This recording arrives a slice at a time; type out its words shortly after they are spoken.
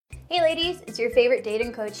Hey ladies, it's your favorite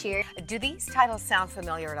dating coach here. Do these titles sound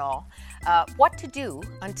familiar at all? What to do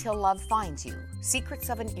until love finds you. Secrets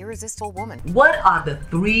of an irresistible woman. What are the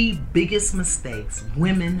 3 biggest mistakes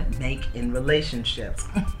women make in relationships?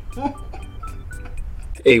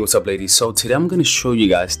 Hey, what's up ladies? So today I'm going to show you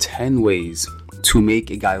guys 10 ways to make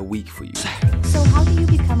a guy weak for you. So how do you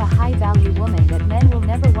become a high-value woman that men will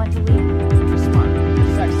never want to leave? You're smart,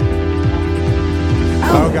 you're sexy.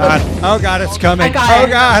 Oh God! Oh God! It's coming! I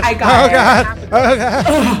got it.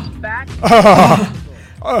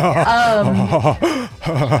 Oh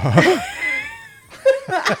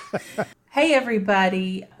God! Hey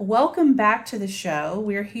everybody, welcome back to the show.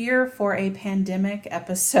 We're here for a pandemic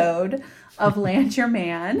episode of Land Your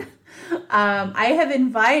Man. I have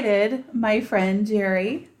invited my friend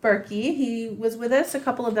Jerry BURKE. He was with us a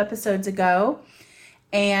couple of episodes ago,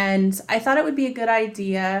 and I thought it would be a good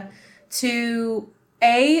idea to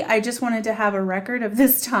I just wanted to have a record of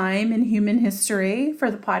this time in human history for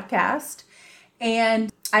the podcast.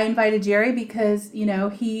 And I invited Jerry because, you know,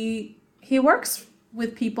 he works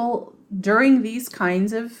with people during these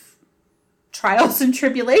kinds of trials and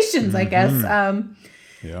tribulations, I guess.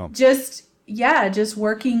 Just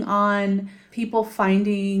working on people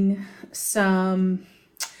finding some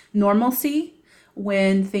normalcy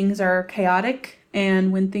when things are chaotic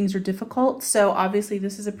and when things are difficult. So obviously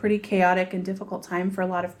this is a pretty chaotic and difficult time for a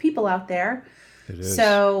lot of people out there. It is.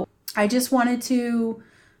 So I just wanted to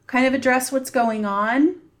kind of address what's going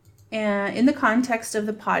on in the context of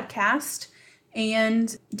the podcast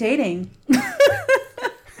and dating.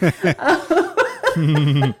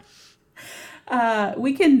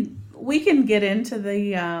 We can get into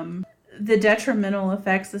the detrimental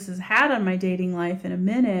effects this has had on my dating life in a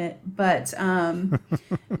minute, but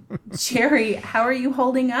Jerry, how are you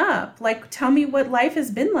holding up? Like, tell me what life has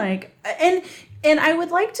been like. And I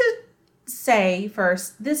would like to say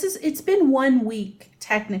first, it's been 1 week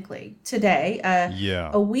technically today.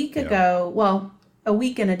 A week ago, a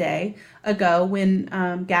week and a day ago,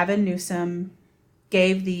 when Gavin Newsom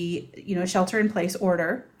gave the shelter in place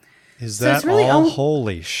order. Is that really all?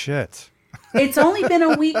 Holy shit. It's only been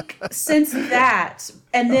a week since that.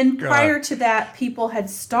 And then prior to that, people had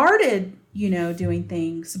started, doing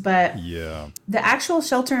things. But the actual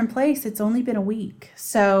shelter in place, it's only been a week.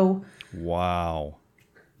 So. Wow.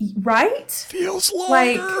 Right? Feels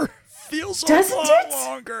longer. Feels a lot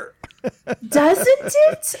longer. Doesn't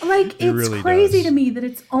it? Like, it's really crazy does. to me that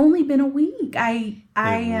it's only been a week. It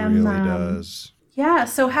really does. Yeah.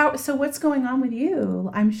 So what's going on with you?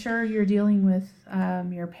 I'm sure you're dealing with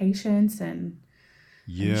your patients, and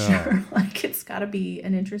I'm sure it's got to be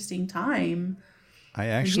an interesting time. I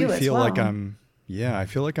actually feel like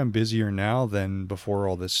I'm busier now than before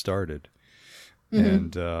all this started. Mm-hmm.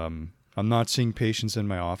 And I'm not seeing patients in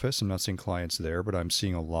my office. I'm not seeing clients there, but I'm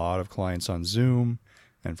seeing a lot of clients on Zoom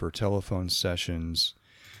and for telephone sessions.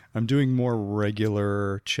 I'm doing more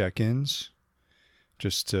regular check-ins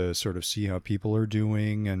just to sort of see how people are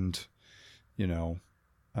doing. And,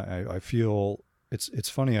 I feel it's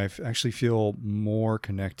funny. I actually feel more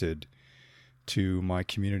connected to my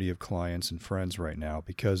community of clients and friends right now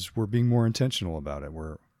because we're being more intentional about it.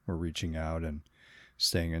 We're reaching out and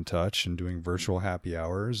staying in touch and doing virtual happy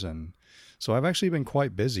hours. And so I've actually been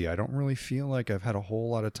quite busy. I don't really feel like I've had a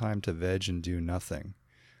whole lot of time to veg and do nothing.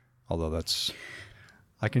 Although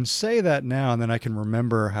I can say that now, and then I can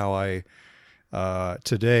remember how I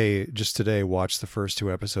today watched the first 2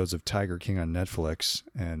 episodes of Tiger King on Netflix.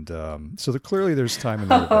 And so clearly there's time in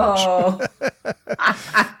there to veg.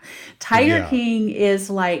 Tiger King is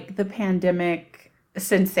like the pandemic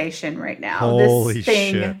sensation right now. Holy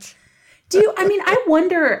shit. I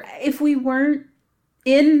wonder if we weren't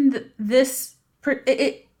in this,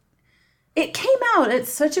 it came out at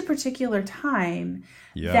such a particular time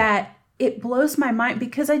that it blows my mind,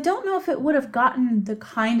 because I don't know if it would have gotten the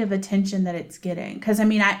kind of attention that it's getting. Because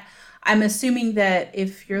I'm assuming that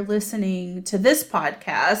if you're listening to this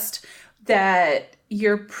podcast, that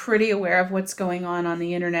you're pretty aware of what's going on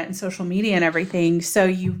the internet and social media and everything. So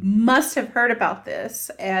you must have heard about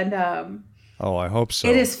this. And I hope so.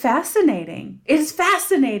 It is fascinating. It is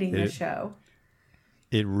fascinating, the show.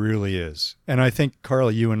 It really is. And I think,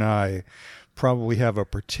 Carla, you and I probably have a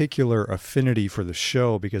particular affinity for the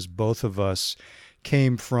show because both of us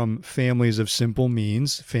came from families of simple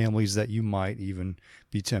means, families that you might even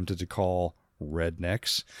be tempted to call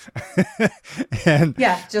rednecks. And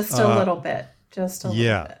just a little bit. Just a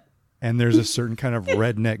little bit. And there's a certain kind of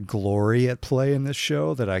redneck glory at play in this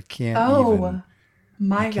show that I can't even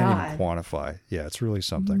quantify. Yeah, it's really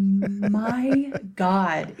something. My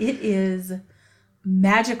God, it is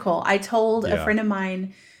magical. I told a friend of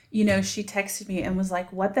mine, she texted me and was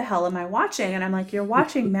like, what the hell am I watching? And I'm like, you're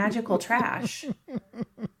watching magical trash.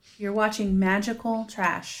 You're watching magical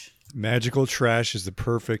trash. Magical trash is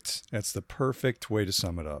that's the perfect way to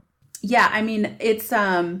sum it up. Yeah. I mean, it's,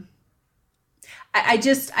 I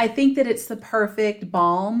think that it's the perfect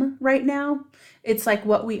balm right now. It's like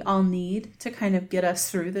what we all need to kind of get us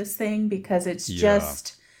through this thing, because it's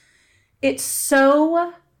it's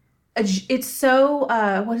so,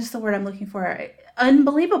 what is the word I'm looking for?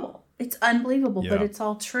 Unbelievable. It's unbelievable, but it's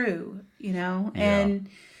all true, and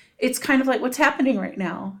it's kind of like what's happening right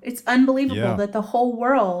now. It's unbelievable that the whole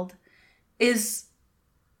world is,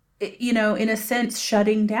 in a sense,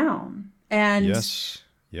 shutting down, and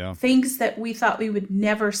things that we thought we would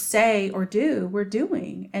never say or do, we're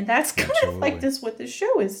doing. And that's kind of like what this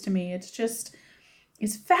show is to me. It's just,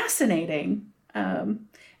 it's fascinating. And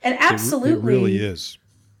absolutely. It really is.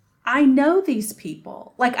 I know these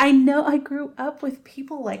people. Like, I grew up with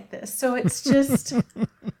people like this. So it's just,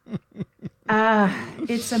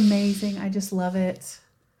 it's amazing. I just love it.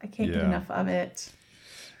 I can't get enough of it.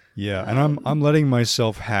 Yeah, and I'm letting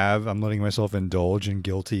myself indulge in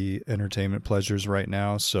guilty entertainment pleasures right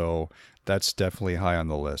now, so that's definitely high on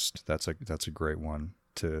the list. That's a great one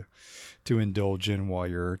to indulge in while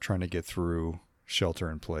you're trying to get through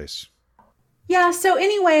shelter in place. Yeah, so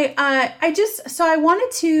anyway, I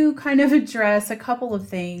wanted to kind of address a couple of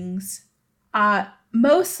things.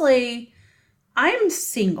 Mostly, I'm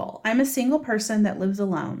single. I'm a single person that lives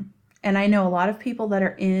alone, and I know a lot of people that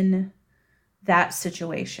are in that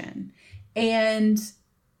situation. And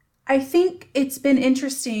I think it's been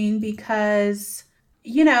interesting because,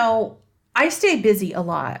 I stay busy a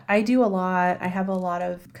lot. I do a lot. I have a lot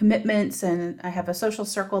of commitments, and I have a social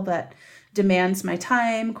circle that demands my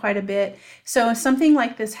time quite a bit. So if something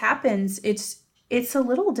like this happens, it's a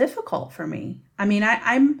little difficult for me. I mean,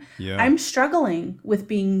 I'm struggling with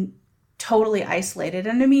being totally isolated.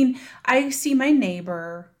 And I mean, I see my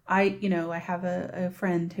neighbor. I have a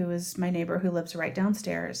friend who is my neighbor who lives right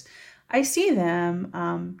downstairs. I see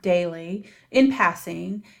them daily in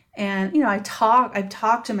passing. And, I've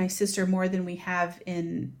talked to my sister more than we have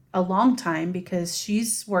in a long time, because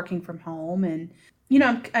she's working from home. And,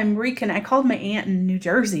 I called my aunt in New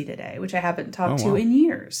Jersey today, which I haven't talked to in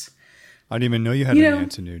years. I didn't even know you had an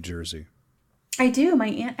aunt in New Jersey. I do. My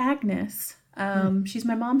Aunt Agnes. She's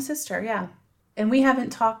my mom's sister. Yeah. And we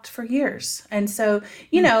haven't talked for years. And so,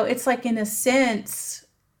 it's like, in a sense,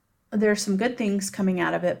 there's some good things coming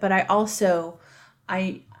out of it. But I also,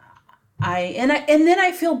 and then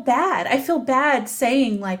I feel bad. I feel bad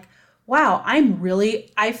saying, like, wow,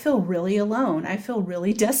 I feel really alone. I feel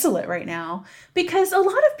really desolate right now, because a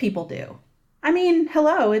lot of people do. I mean,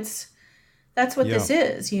 hello, that's what this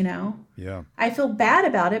is, Yeah. I feel bad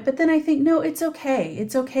about it, but then I think, no, it's okay.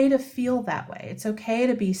 It's okay to feel that way. It's okay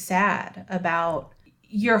to be sad about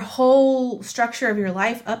your whole structure of your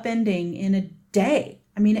life upending in a day.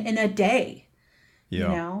 I mean, in a day,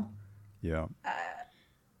 Yeah.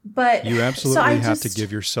 But you absolutely have to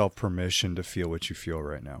give yourself permission to feel what you feel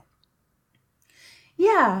right now.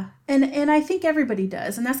 Yeah. And I think everybody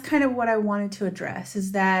does. And that's kind of what I wanted to address,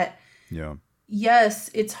 is that, yes,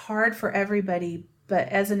 it's hard for everybody, but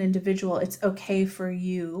as an individual, it's okay for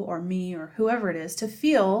you or me or whoever it is to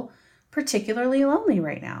feel particularly lonely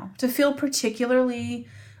right now, to feel particularly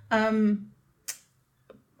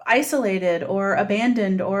isolated or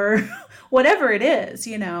abandoned or whatever it is,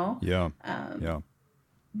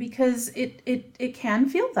 because it can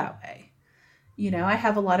feel that way. I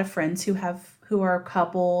have a lot of friends who are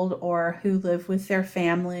coupled, or who live with their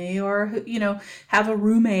family, or who, have a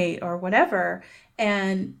roommate or whatever.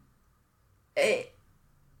 And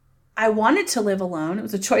I wanted to live alone. It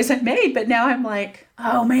was a choice I made, but now I'm like,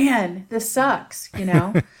 oh man, this sucks,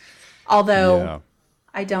 Although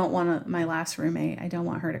I don't want my last roommate. I don't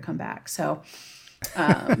want her to come back. So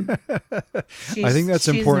I think that's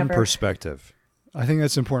important perspective. I think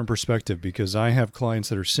that's important perspective, because I have clients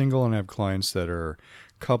that are single and I have clients that are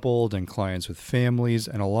coupled and clients with families.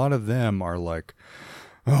 And a lot of them are like,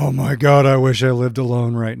 oh my God, I wish I lived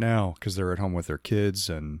alone right now, because they're at home with their kids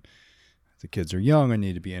and the kids are young and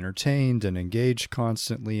need to be entertained and engaged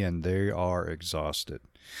constantly, and they are exhausted.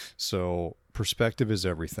 So perspective is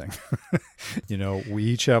everything. We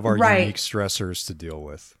each have our unique stressors to deal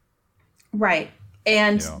with. Right.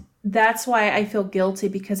 And that's why I feel guilty,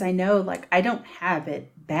 because I know, like, I don't have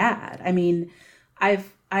it bad. I mean, I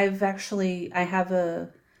have a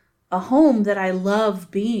home that I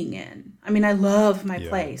love being in. I mean, I love my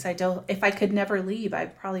place. If I could never leave, I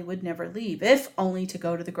probably would never leave, if only to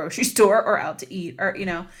go to the grocery store or out to eat, or,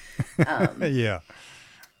 Yeah.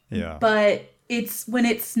 But it's when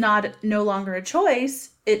it's no longer a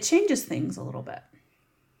choice, it changes things a little bit.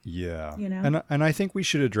 Yeah. You know? And I think we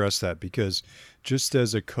should address that, because just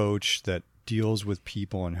as a coach that deals with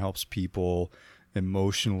people and helps people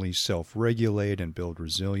emotionally self-regulate and build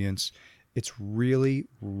resilience, it's really,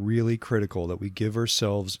 really critical that we give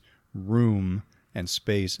ourselves room and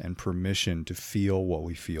space and permission to feel what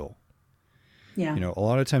we feel. Yeah. You know, a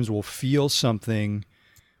lot of times we'll feel something,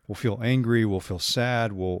 we'll feel angry, we'll feel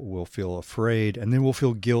sad, we'll feel afraid, and then we'll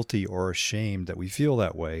feel guilty or ashamed that we feel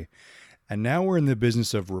that way. And now we're in the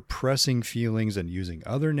business of repressing feelings and using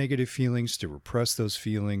other negative feelings to repress those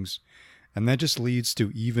feelings. And that just leads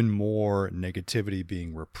to even more negativity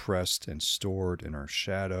being repressed and stored in our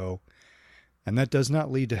shadow. And that does not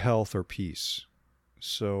lead to health or peace.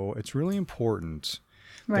 So it's really important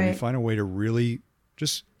that we find a way to really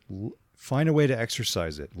just find a way to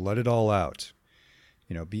exercise it, let it all out.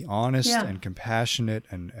 You know, be honest and compassionate,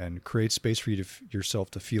 and create space for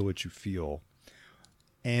yourself to feel what you feel.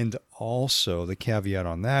 And also the caveat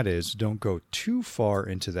on that is, don't go too far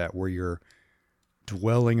into that where you're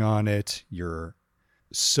dwelling on it, you're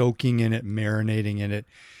soaking in it, marinating in it.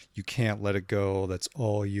 You can't let it go. That's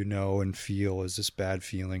all you know and feel is this bad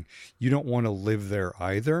feeling. You don't want to live there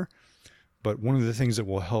either. But one of the things that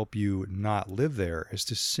will help you not live there is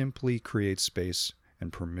to simply create space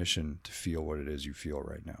and permission to feel what it is you feel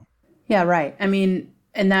right now. Yeah, right. I mean,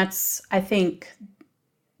 and I think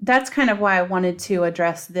that's kind of why I wanted to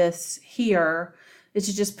address this here, is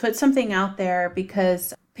to just put something out there,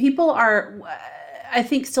 because people are, I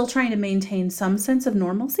think, still trying to maintain some sense of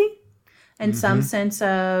normalcy and some sense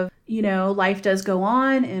of, you know, life does go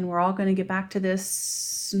on and we're all going to get back to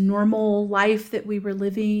this normal life that we were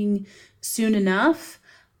living soon enough.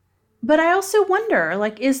 But I also wonder,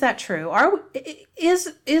 like, is that true?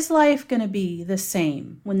 Is life going to be the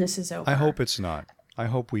same when this is over? I hope it's not. I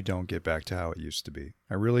hope we don't get back to how it used to be.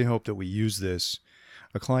 I really hope that we use this.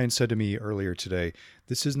 A client said to me earlier today,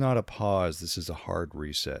 this is not a pause, this is a hard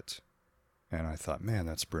reset. And I thought, man,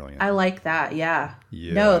 that's brilliant. I like that. Yeah.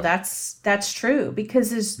 No, that's true,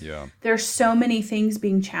 because there's so many things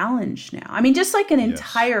being challenged now. I mean, just like an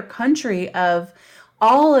entire country of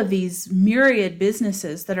all of these myriad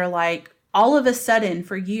businesses that are like, all of a sudden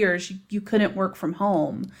for years, you couldn't work from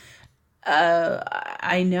home.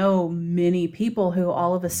 I know many people who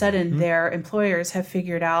all of a sudden their employers have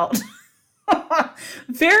figured out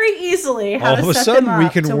very easily how to set them up we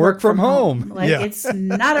can to work from home. Like, it's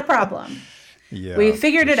not a problem. Yeah, we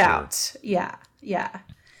figured it out. Yeah.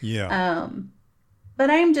 But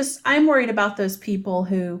I'm worried about those people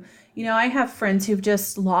who, you know, I have friends who've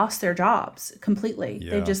just lost their jobs completely.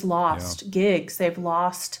 They've just lost gigs. They've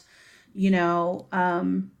lost, you know,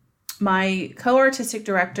 my co-artistic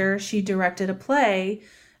director, she directed a play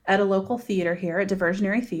at a local theater here at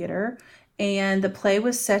Diversionary Theater. And the play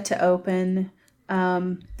was set to open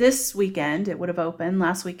this weekend. It would have opened.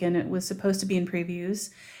 Last weekend it was supposed to be in previews.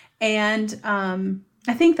 And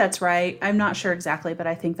I think that's right. I'm not sure exactly, but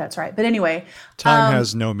I think that's right. But anyway. Time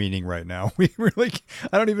has no meaning right now. I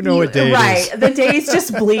don't even know what day it is. Right. The days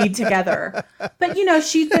just bleed together. But, you know,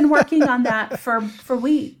 she'd been working on that for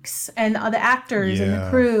weeks. And the actors and the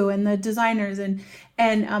crew and the designers. And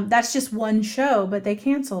that's just one show, but they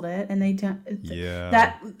canceled it. And they don't.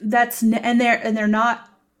 They're not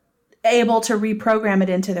able to reprogram it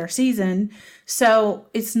into their season. So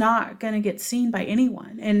it's not going to get seen by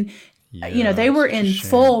anyone. And you know, they were in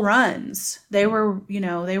full runs. They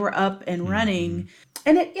were up and running.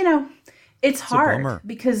 And it's hard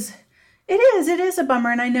because it is a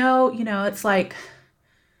bummer. And I know, you know, it's like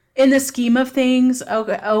in the scheme of things,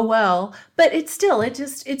 oh well, but it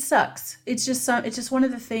sucks. It's just one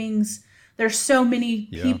of the things. There's so many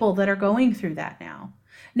people that are going through that now.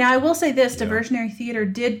 Now, I will say this, Diversionary Theater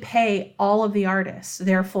did pay all of the artists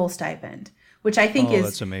their full stipend, which I think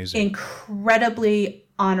is incredibly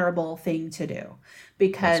honorable thing to do,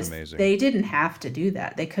 because they didn't have to do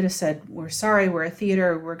that. They could have said, we're sorry, we're a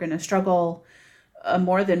theater, we're going to struggle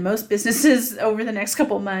more than most businesses over the next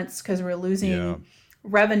couple months because we're losing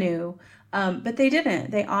revenue. But they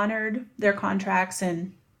didn't. They honored their contracts,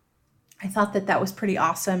 and I thought that was pretty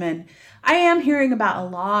awesome. And I am hearing about a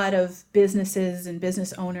lot of businesses and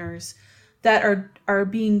business owners that are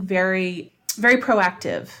being very, very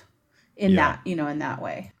proactive in that, you know, in that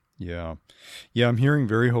way. Yeah. Yeah, I'm hearing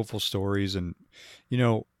very hopeful stories, and, you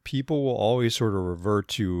know, people will always sort of revert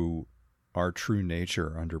to our true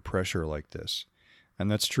nature under pressure like this.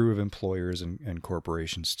 And that's true of employers and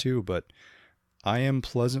corporations too. But I am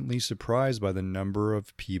pleasantly surprised by the number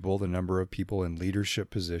of people in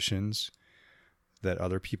leadership positions that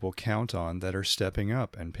other people count on that are stepping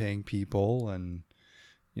up and paying people and,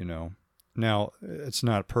 you know, Now, it's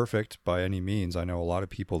not perfect by any means. I know a lot of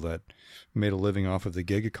people that made a living off of the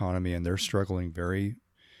gig economy, and they're struggling very,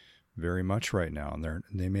 very much right now. And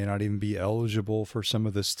they may not even be eligible for some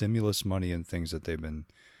of the stimulus money and things that they've been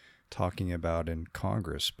talking about in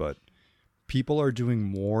Congress. But people are doing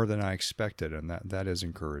more than I expected, and that is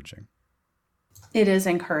encouraging. It is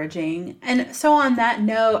encouraging. And so on that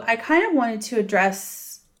note, I kind of wanted to address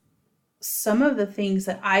some of the things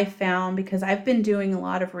that I found, because I've been doing a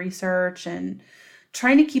lot of research and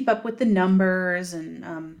trying to keep up with the numbers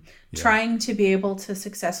and trying to be able to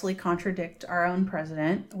successfully contradict our own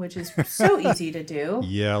president, which is so easy to do.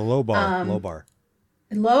 Yeah, low bar.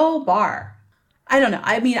 Low bar. I don't know.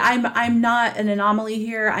 I mean, I'm not an anomaly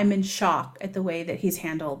here. I'm in shock at the way that he's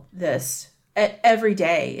handled this. Every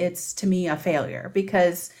day, it's to me a failure,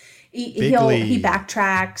 because he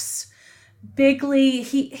backtracks. Bigley,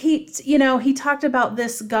 he talked about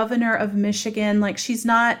this governor of Michigan, like she's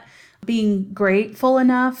not being grateful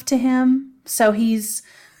enough to him. So he's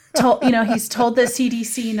told the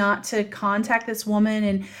CDC not to contact this woman.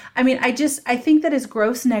 And I mean, I think that is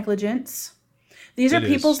gross negligence. These are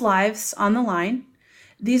people's lives on the line.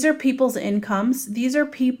 These are people's incomes. These are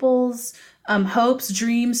people's hopes,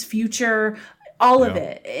 dreams, future, all of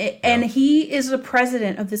it. And he is the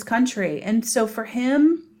president of this country. And so for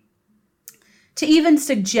him to even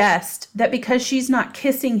suggest that because she's not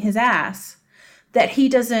kissing his ass, that he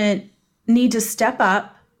doesn't need to step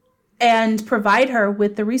up and provide her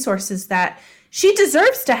with the resources that she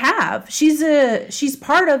deserves to have. She's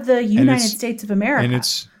part of the United States of America. And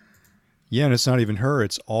it's not even her.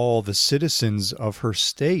 It's all the citizens of her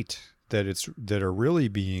state that are really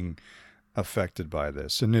being affected by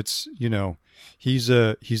this. And it's, he's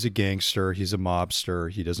a gangster. He's a mobster.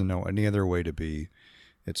 He doesn't know any other way to be.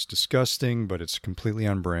 It's disgusting, but it's completely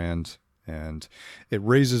on brand. And it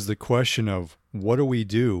raises the question of what do we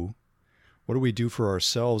do? What do we do for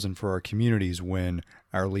ourselves and for our communities when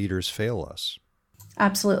our leaders fail us?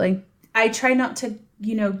 Absolutely. I try not to,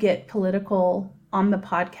 get political on the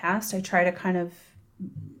podcast. I try to kind of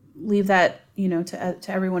leave that, to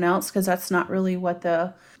everyone else, because that's not really what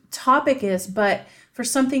the topic is. But for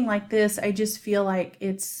something like this, I just feel like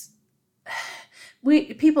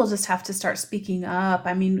people just have to start speaking up.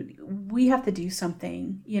 I mean, we have to do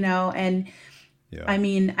something, and I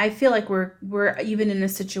mean, I feel like we're even in a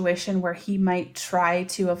situation where he might try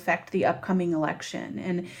to affect the upcoming election,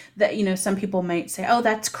 and that, some people might say, oh,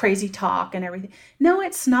 that's crazy talk and everything. No,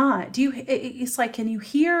 it's not. It's like, can you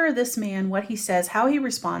hear this man, what he says, how he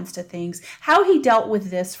responds to things, how he dealt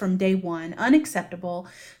with this from day one? Unacceptable.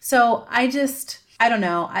 So I don't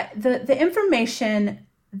know. The information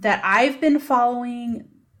that I've been following,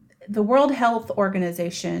 the World Health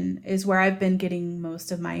Organization is where I've been getting most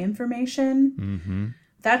of my information. Mm-hmm.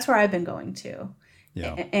 That's where I've been going to.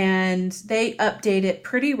 Yeah. And they update it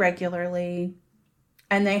pretty regularly.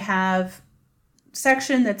 And they have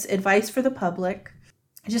section that's advice for the public.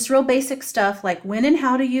 Just real basic stuff like when and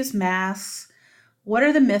how to use masks. What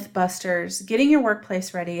are the myth busters? Getting your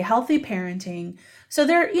workplace ready, healthy parenting. So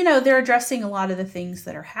they're addressing a lot of the things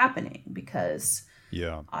that are happening, because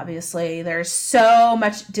obviously there's so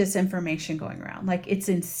much disinformation going around. Like, it's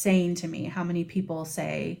insane to me how many people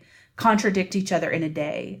contradict each other in a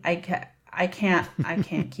day. I can't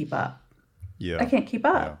keep up. I can't keep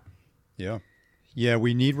up. Yeah,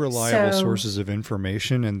 we need reliable sources of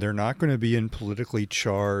information, and they're not going to be in politically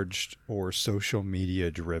charged or social media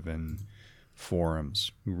driven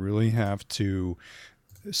forums. We really have to.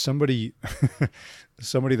 Somebody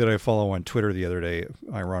that I follow on Twitter the other day,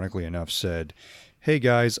 ironically enough, said, hey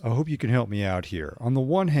guys, I hope you can help me out here. On the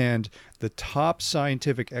one hand, the top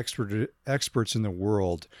scientific experts in the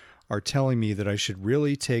world are telling me that I should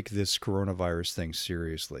really take this coronavirus thing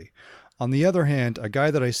seriously. On the other hand, a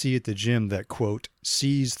guy that I see at the gym that, quote,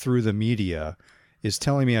 sees through the media is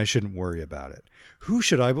telling me I shouldn't worry about it. Who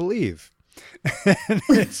should I believe?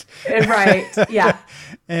 Right. Yeah.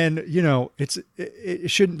 And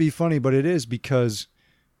it shouldn't be funny, but it is, because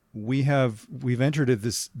we've entered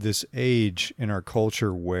this age in our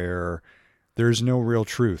culture where there's no real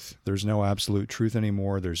truth. There's no absolute truth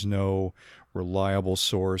anymore. There's no reliable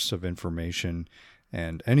source of information,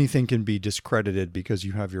 and anything can be discredited because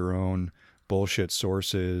you have your own bullshit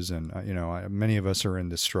sources. And many of us are in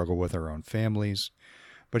this struggle with our own families.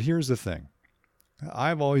 But here's the thing.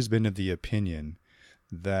 I've always been of the opinion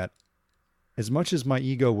that as much as my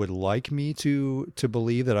ego would like me to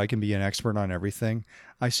believe that I can be an expert on everything,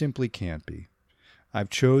 I simply can't be.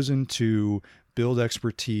 I've chosen to build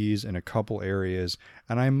expertise in a couple areas,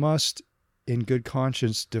 and I must, in good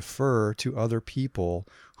conscience, defer to other people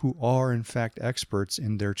who are, in fact, experts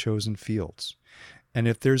in their chosen fields. And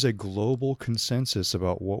if there's a global consensus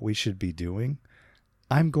about what we should be doing,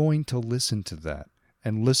 I'm going to listen to that.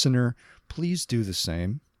 And listener, please do the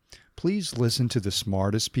same. Please listen to the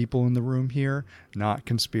smartest people in the room here, not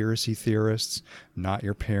conspiracy theorists, not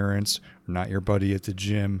your parents, not your buddy at the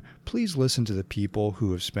gym. Please listen to the people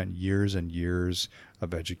who have spent years and years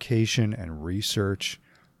of education and research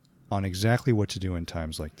on exactly what to do in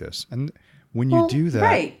times like this. And when you do that,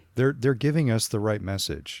 right. they're giving us the right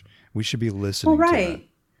message. We should be listening to that.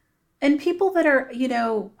 And people that are,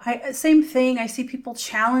 same thing. I see people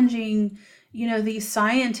challenging, these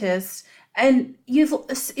scientists. And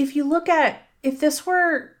if you look at, if this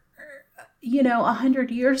were,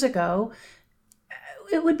 100 years ago,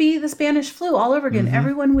 it would be the Spanish flu all over again. Mm-hmm.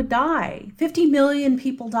 Everyone would die. 50 million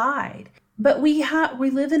people died. But we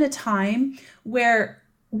live in a time where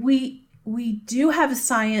we do have a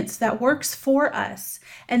science that works for us.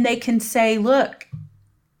 And they can say, look,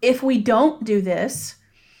 if we don't do this,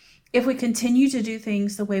 if we continue to do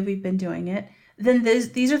things the way we've been doing it, then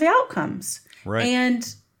these are the outcomes. Right.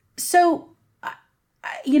 And so,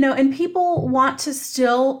 and people want to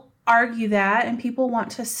still argue that, and people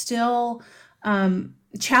want to still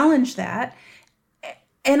challenge that.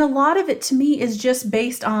 And a lot of it to me is just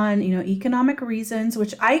based on, economic reasons,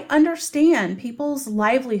 which I understand. People's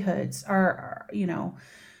livelihoods are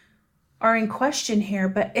in question here.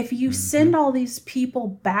 But if you send all these people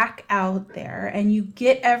back out there and you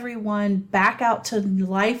get everyone back out to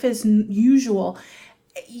life as usual,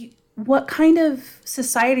 what kind of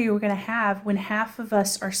society are we going to have when half of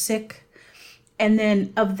us are sick? And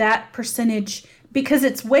then of that percentage, because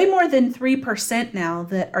it's way more than 3% now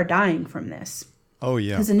that are dying from this. Oh,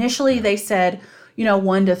 yeah. Because initially they said,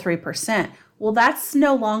 1 to 3%. Well, that's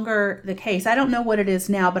no longer the case. I don't know what it is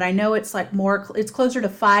now, but I know it's it's closer to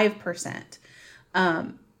 5%.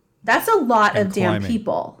 That's a lot of damn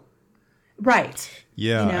people. Right.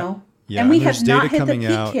 Yeah. And we have not hit the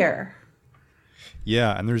peak here.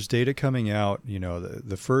 Yeah, and there's data coming out,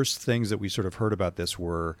 the first things that we sort of heard about this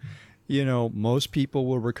were, most people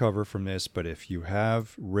will recover from this, but if you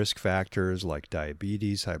have risk factors like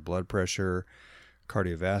diabetes, high blood pressure,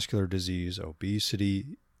 cardiovascular disease,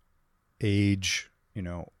 obesity, age,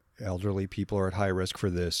 elderly people are at high risk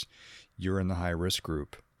for this, you're in the high risk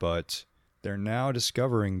group. But they're now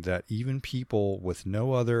discovering that even people with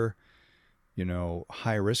no other,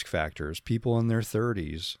 high risk factors, people in their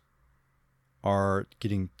 30s, are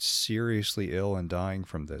getting seriously ill and dying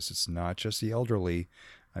from this. It's not just the elderly,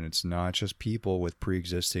 and it's not just people with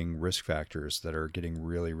pre-existing risk factors that are getting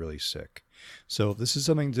really, really sick. So this is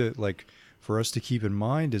something to for us to keep in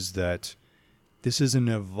mind, is that this is an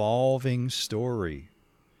evolving story,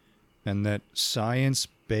 and that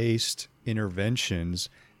science-based interventions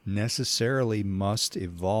necessarily must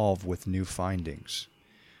evolve with new findings.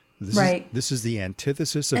 This is the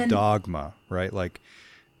antithesis of dogma, right?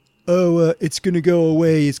 It's going to go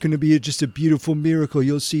away. It's going to be just a beautiful miracle.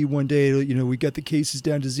 You'll see one day, we got the cases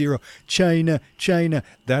down to 0. China.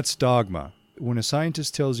 That's dogma. When a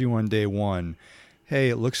scientist tells you on day one, hey,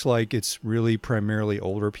 it looks like it's really primarily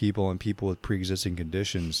older people and people with pre-existing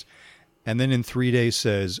conditions, and then in 3 days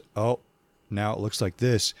says, oh, now it looks like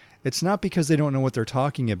this, it's not because they don't know what they're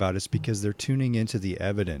talking about. It's because they're tuning into the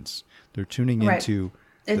evidence. They're tuning into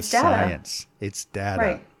the science. It's data.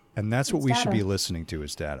 Right. And that's what we should be listening to,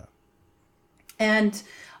 is data. And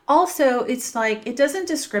also, it's it doesn't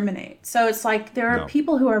discriminate. So it's there are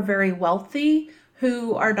people who are very wealthy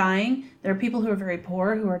who are dying. There are people who are very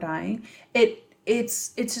poor who are dying. It's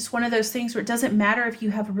just one of those things where it doesn't matter if you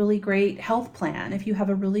have a really great health plan, if you have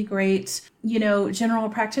a really great, general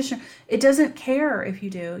practitioner. It doesn't care if you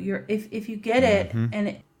do. If you get it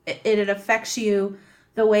and it affects you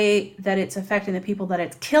the way that it's affecting the people that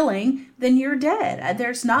it's killing, then you're dead.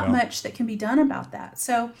 There's not much that can be done about that.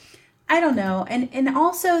 So I don't know. And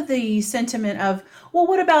also the sentiment of, well,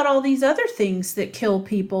 what about all these other things that kill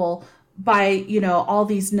people by, all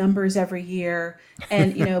these numbers every year,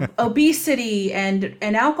 and, obesity and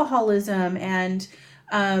alcoholism and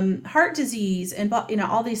heart disease and,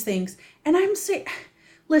 all these things. And I'm saying,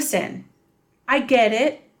 listen, I get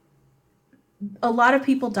it. A lot of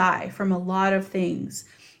people die from a lot of things,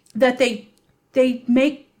 that they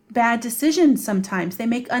make bad decisions sometimes. They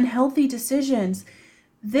make unhealthy decisions.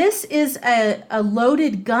 This is a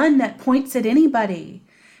loaded gun that points at anybody.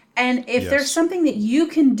 And if there's something that you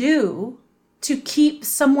can do to keep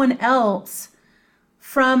someone else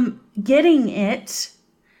from getting it,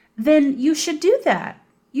 then you should do that.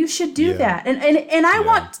 You should do that. And I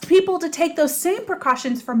want people to take those same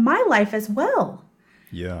precautions for my life as well.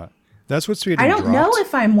 Yeah. That's what's being I don't know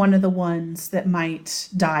if I'm one of the ones that might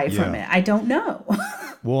die from it. I don't know.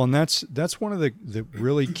 Well, and that's one of the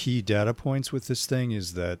really key data points with this thing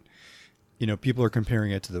is that, people are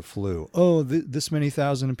comparing it to the flu. Oh, this many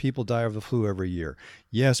thousand people die of the flu every year.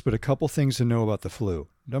 Yes, but a couple things to know about the flu.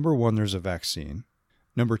 Number one, there's a vaccine.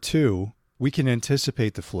 Number two, we can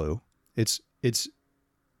anticipate the flu.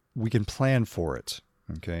 We can plan for it.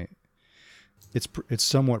 Okay. It's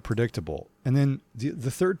somewhat predictable. And then the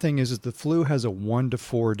third thing is that the flu has a 1 to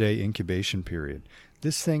 4 day incubation period.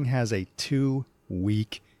 This thing has a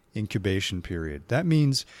 2-week incubation period. That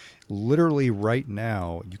means literally right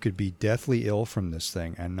now you could be deathly ill from this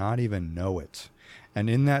thing and not even know it. And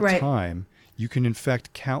in that time, you can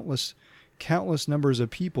infect countless numbers of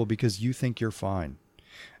people because you think you're fine.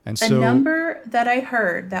 And so, a number that I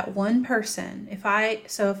heard that one person, if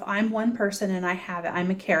I'm one person and I have it, I'm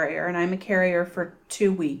a carrier and I'm a carrier for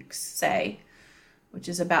 2 weeks, say, which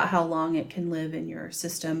is about how long it can live in your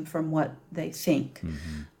system from what they think.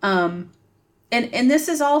 Mm-hmm. And this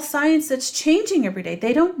is all science that's changing every day.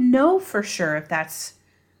 They don't know for sure if that's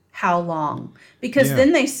how long, because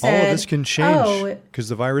then they said all of this can change because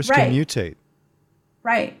the virus can mutate.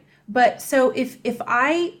 Right. But so if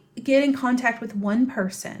I get in contact with one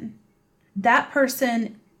person, that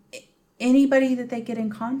person, anybody that they get in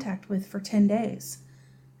contact with for 10 days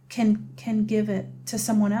can give it to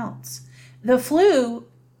someone else. The flu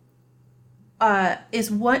is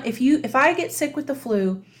one, if I get sick with the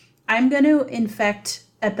flu, I'm going to infect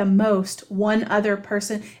at the most one other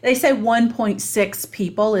person. They say 1.6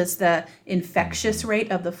 people is the infectious rate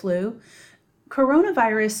of the flu.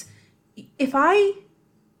 Coronavirus, if I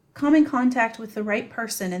come in contact with the right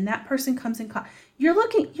person and that person comes in contact, you're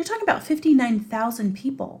talking about 59,000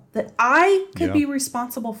 people that I could be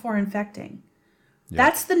responsible for infecting. Yep.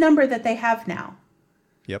 That's the number that they have now.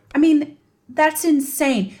 Yep. I mean, that's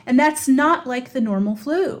insane. And that's not like the normal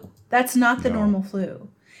flu. That's not the normal flu.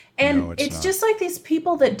 And it's just like these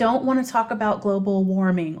people that don't want to talk about global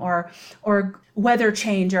warming or weather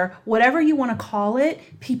change or whatever you want to call it.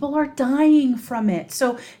 People are dying from it.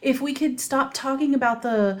 So if we could stop talking about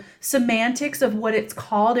the semantics of what it's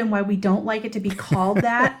called and why we don't like it to be called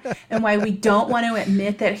that and why we don't want to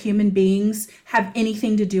admit that human beings have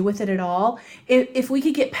anything to do with it at all. If we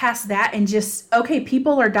could get past that and just, okay,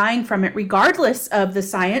 people are dying from it regardless of the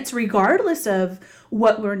science, regardless of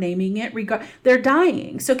what we're naming it, they're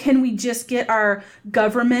dying. So can we just get our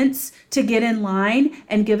governments to get in line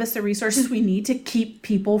and give us the resources we need to keep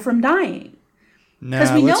people from dying?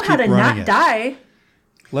 Because we know how to not die.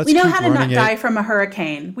 We know how to not die from a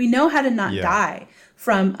hurricane. We know how to not die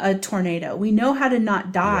from a tornado. We know how to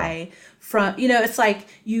not die from, it's like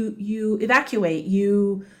you evacuate,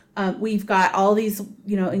 we've got all these,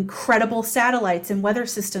 incredible satellites and weather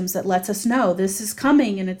systems that lets us know this is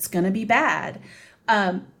coming and it's going to be bad.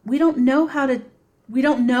 We don't know how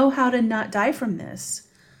to not die from this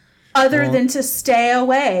other than to stay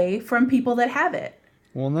away from people that have it.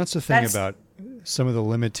 Well, and that's the thing about some of the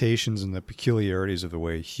limitations and the peculiarities of the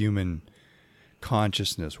way human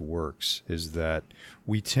consciousness works is that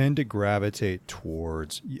we tend to gravitate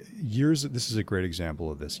towards this is a great example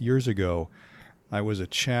of this. Years ago, I was a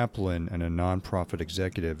chaplain and a nonprofit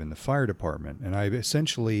executive in the fire department, and I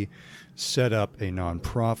essentially set up a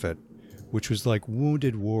nonprofit which was like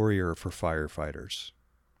Wounded Warrior for firefighters.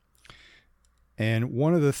 And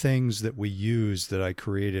one of the things that we used that I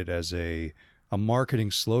created as a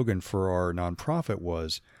marketing slogan for our nonprofit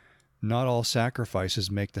was, not all sacrifices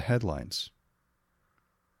make the headlines.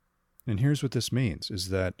 And here's what this means, is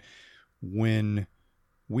that when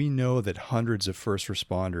we know that hundreds of first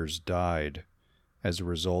responders died as a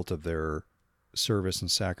result of their service and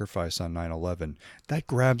sacrifice on 9/11, that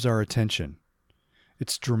grabs our attention.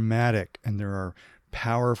 It's dramatic, and there are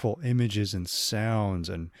powerful images and sounds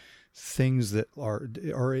and things that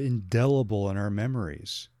are indelible in our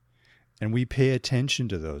memories. And we pay attention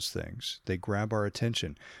to those things. They grab our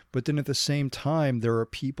attention. But then at the same time, there are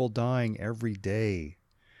people dying every day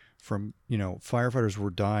from, firefighters were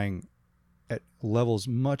dying at levels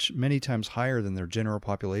many times higher than their general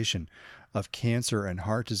population of cancer and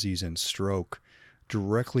heart disease and stroke,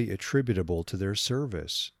 directly attributable to their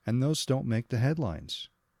service, and those don't make the headlines.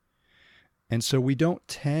 And so we don't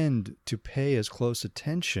tend to pay as close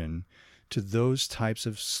attention to those types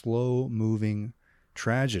of slow-moving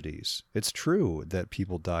tragedies. It's true that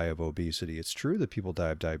people die of obesity. It's true that people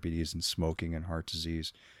die of diabetes and smoking and heart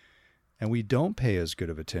disease. And we don't pay as good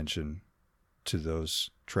of attention to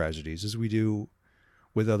those tragedies as we do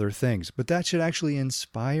with other things. But that should actually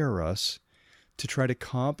inspire us to try to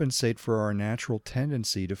compensate for our natural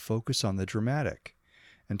tendency to focus on the dramatic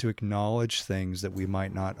and to acknowledge things that we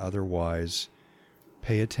might not otherwise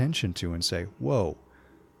pay attention to and say, whoa,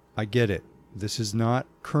 I get it. This is not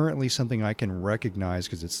currently something I can recognize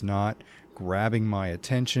because it's not grabbing my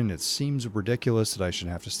attention. It seems ridiculous that I should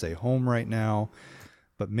have to stay home right now,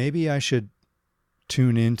 but maybe I should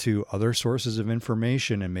tune into other sources of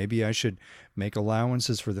information, and maybe I should make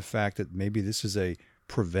allowances for the fact that maybe this is a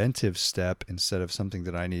preventive step instead of something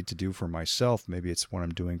that I need to do for myself. Maybe it's what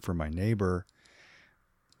I'm doing for my neighbor.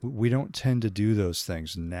 We don't tend to do those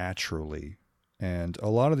things naturally. And a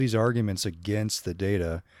lot of these arguments against the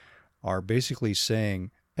data are basically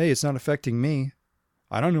saying, hey, it's not affecting me.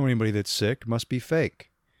 I don't know anybody that's sick. It must be fake.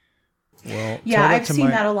 Well, yeah, I've seen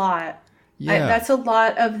that a lot. Yeah. That's a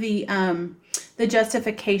lot of the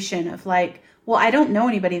justification of like, well, I don't know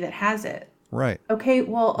anybody that has it. Right. Okay,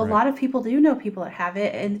 well, a lot of people do know people that have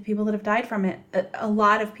it, and people that have died from it, a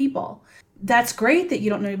lot of people. That's great that you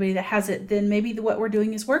don't know anybody that has it. Then maybe what we're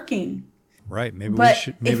doing is working. Right. Maybe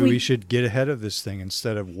But we should get ahead of this thing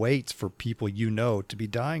instead of wait for people to be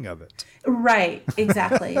dying of it. Right,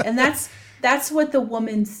 exactly. And that's what the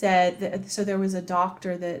woman said. So there was a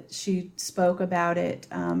doctor that she spoke about it.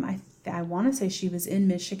 I want to say she was in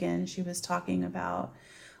Michigan. She was talking about,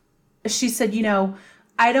 she said,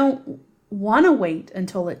 I don't want to wait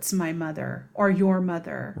until it's my mother or your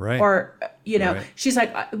mother. Right. Or, Right. She's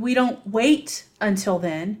like, we don't wait until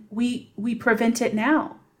then. We prevent it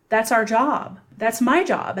now. That's our job. That's my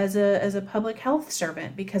job as a public health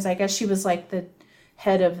servant, because I guess she was like the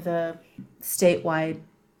head of the statewide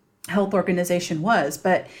health organization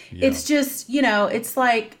but it's just, it's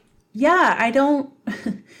like, yeah,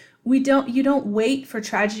 you don't wait for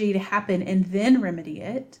tragedy to happen and then remedy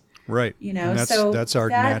it. Right. And that's our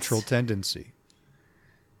natural tendency.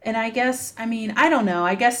 And I guess, I don't know.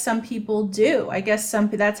 I guess some people do. I guess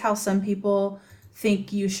that's how some people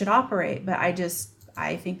think you should operate. But I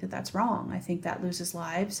think that that's wrong. I think that loses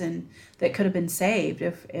lives, and that could have been saved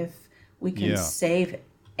if we can save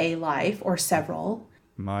a life or several.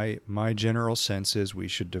 My general sense is we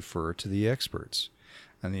should defer to the experts.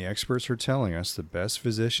 And the experts are telling us, the best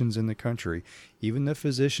physicians in the country, even the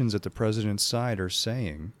physicians at the president's side, are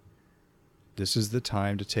saying this is the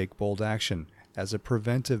time to take bold action as a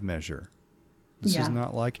preventive measure. This is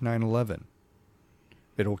not like 9/11.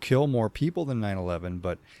 It'll kill more people than 9/11,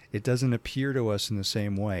 but it doesn't appear to us in the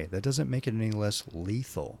same way. That doesn't make it any less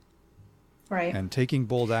lethal. Right. And taking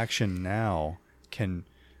bold action now can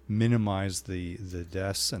minimize the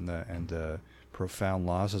deaths and the profound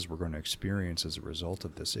losses we're going to experience as a result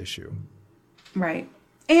of this issue. Right.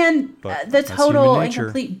 And the total and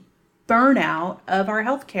complete burnout of our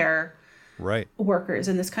healthcare workers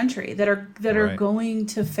in this country that are going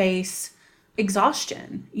to face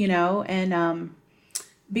exhaustion, and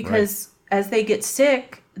because as they get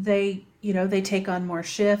sick, they take on more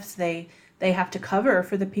shifts. They have to cover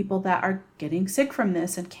for the people that are getting sick from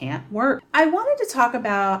this and can't work. I wanted to talk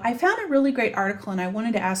about, I found a really great article, and I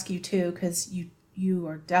wanted to ask you too, because you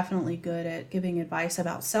are definitely good at giving advice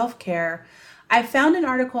about self-care. I found an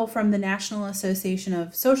article from the National Association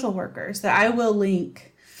of Social Workers that I will link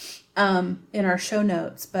in our show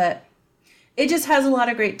notes, but it just has a lot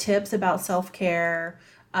of great tips about self-care,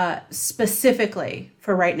 specifically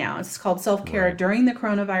for right now. It's called Self-Care During the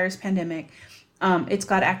Coronavirus Pandemic. It's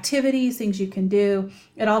got activities, things you can do.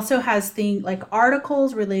 It also has things like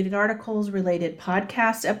related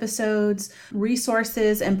podcast episodes,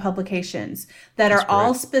 resources, and publications that are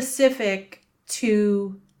all specific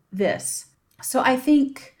to this. So I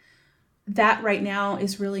think that right now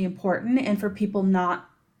is really important, and for people not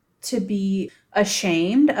to be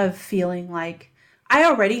ashamed of feeling like, I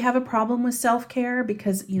already have a problem with self-care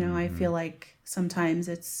because, I feel like sometimes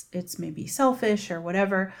it's maybe selfish or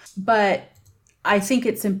whatever, but I think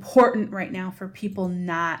it's important right now for people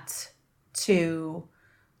not to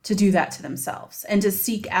do that to themselves and to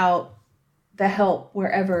seek out the help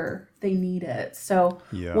wherever they need it. So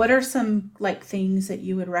what are some things that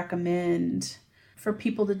you would recommend for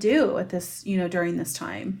people to do at this, during this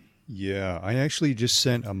time? Yeah, I actually just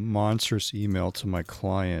sent a monstrous email to my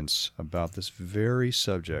clients about this very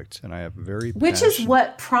subject, and I have Which is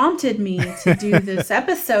what prompted me to do this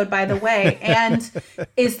episode, by the way. And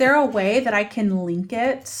is there a way that I can link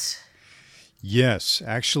it? Yes,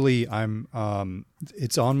 actually,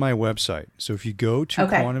 it's on my website. So if you go to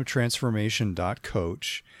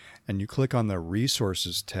quantumtransformation.coach and you click on the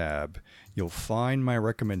resources tab, you'll find my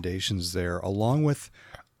recommendations there, along with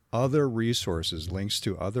other resources, links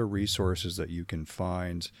to other resources that you can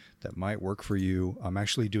find that might work for you. I'm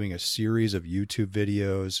actually doing a series of YouTube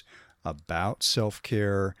videos about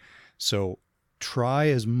self-care. So try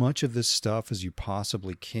as much of this stuff as you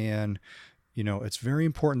possibly can. It's very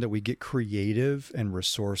important that we get creative and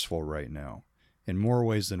resourceful right now in more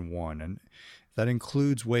ways than one. And That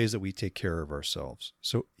includes ways that we take care of ourselves.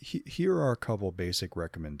 So here are a couple basic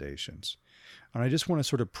recommendations. And I just want to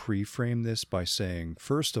sort of pre-frame this by saying,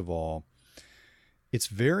 first of all, it's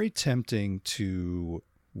very tempting to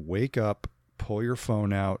wake up, pull your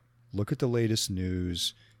phone out, look at the latest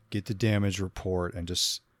news, get the damage report, and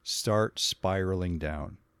just start spiraling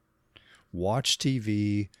down. Watch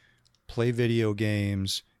TV, play video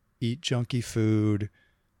games, eat junky food,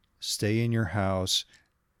 stay in your house.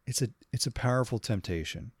 It's a powerful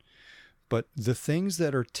temptation. But the things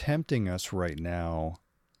that are tempting us right now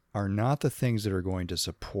are not the things that are going to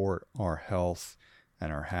support our health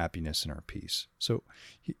and our happiness and our peace. So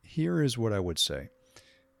here is what I would say.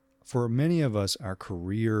 For many of us, our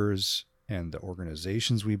careers and the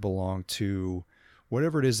organizations we belong to,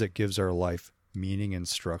 whatever it is that gives our life meaning and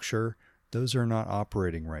structure, those are not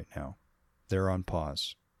operating right now. They're on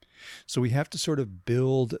pause. So we have to sort of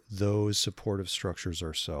build those supportive structures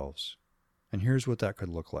ourselves. And here's what that could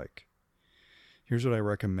look like. Here's what I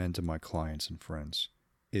recommend to my clients and friends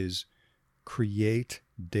is create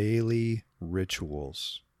daily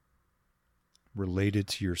rituals related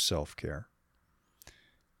to your self-care.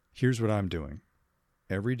 Here's what I'm doing.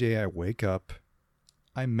 Every day I wake up,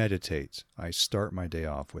 I meditate. I start my day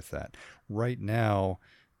off with that. Right now,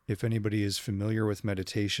 if anybody is familiar with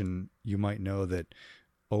meditation, you might know that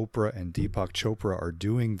Oprah and Deepak Chopra are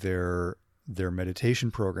doing their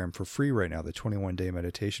meditation program for free right now, the 21-day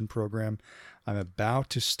meditation program. I'm about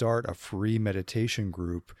to start a free meditation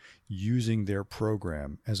group using their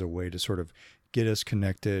program as a way to sort of get us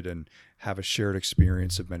connected and have a shared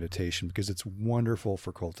experience of meditation, because it's wonderful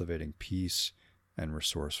for cultivating peace and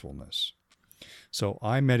resourcefulness. So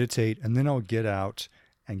I meditate, and then I'll get out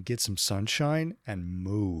and get some sunshine and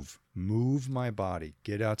move my body,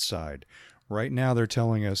 get outside. Right now they're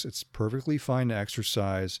telling us it's perfectly fine to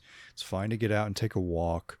exercise. It's fine to get out and take a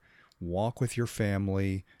walk with your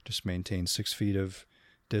family, just maintain 6 feet of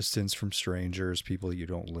distance from strangers, people that you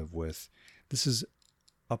don't live with. This is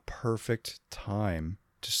a perfect time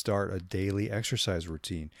to start a daily exercise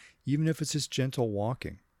routine, even if it's just gentle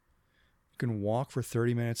walking. You can walk for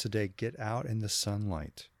 30 minutes a day, get out in the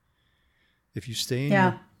sunlight. If you stay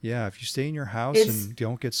in if you stay in your house and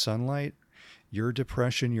don't get sunlight, your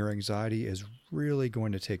depression, your anxiety is really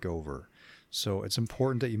going to take over. So it's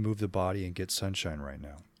important that you move the body and get sunshine right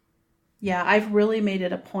now. Yeah, I've really made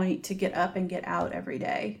it a point to get up and get out every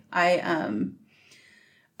day.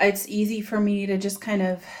 It's easy for me to just kind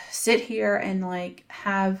of sit here and like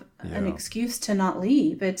have an excuse to not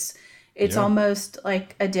leave. It's almost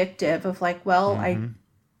like addictive of like, well,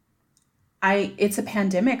 it's a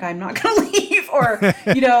pandemic. I'm not going to leave, or,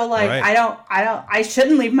 like right. I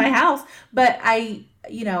shouldn't leave my house, but I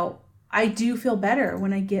do feel better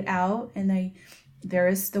when I get out and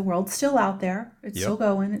the world's still out there. It's still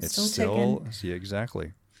going. It's still ticking. Yeah,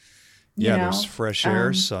 exactly. Yeah, there's fresh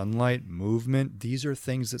air, sunlight, movement. These are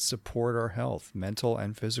things that support our health, mental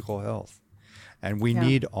and physical health. And we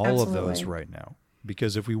need all of those right now.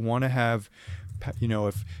 Because if we want to have,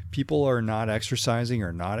 if people are not exercising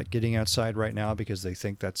or not getting outside right now because they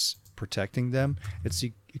think that's protecting them, it's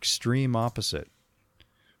the extreme opposite.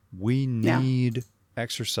 We need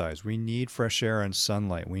exercise. We need fresh air and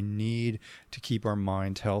sunlight. We need to keep our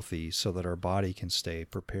mind healthy so that our body can stay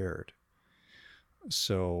prepared.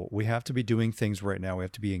 So we have to be doing things right now. We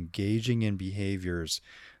have to be engaging in behaviors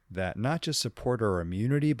that not just support our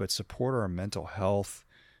immunity, but support our mental health,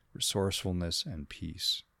 resourcefulness, and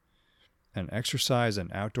peace. And exercise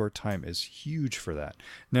and outdoor time is huge for that.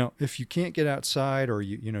 Now, if you can't get outside, or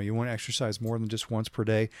you want to exercise more than just once per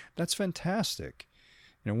day, that's fantastic.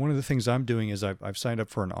 One of the things I'm doing is I've signed up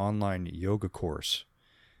for an online yoga course,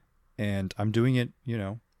 and I'm doing it.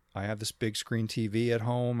 I have this big screen TV at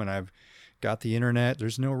home, and I've got the internet.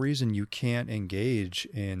 There's no reason you can't engage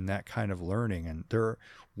in that kind of learning. And there are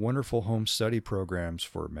wonderful home study programs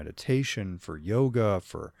for meditation, for yoga,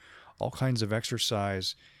 for all kinds of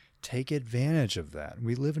exercise. Take advantage of that.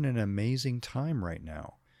 We live in an amazing time right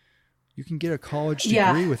now. You can get a college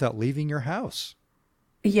degree without leaving your house.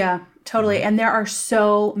 Yeah, totally. And there are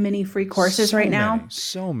so many free courses right now.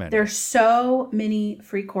 So many. There's so many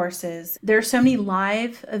free courses. There's so many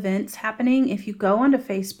live events happening. If you go onto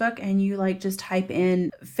Facebook and you just type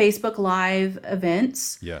in Facebook live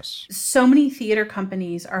events. Yes. So many theater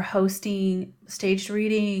companies are hosting staged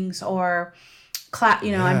readings or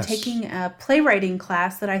I'm taking a playwriting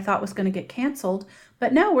class that I thought was going to get canceled,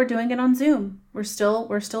 but no, we're doing it on Zoom. We're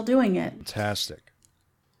still doing it. Fantastic.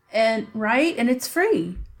 And it's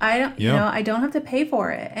free. I don't, you know, I don't have to pay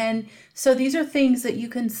for it. And so these are things that you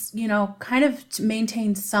can, you know, kind of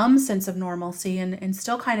maintain some sense of normalcy and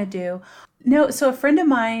still kind of do. No, so a friend of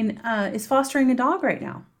mine is fostering a dog right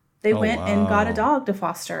now. They went and got a dog to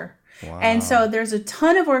foster. Wow. And so there's a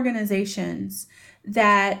ton of organizations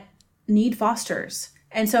that need fosters.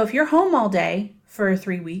 And so if you're home all day for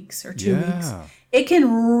 3 weeks or 2 weeks, it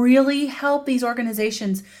can really help these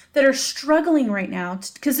organizations that are struggling right now,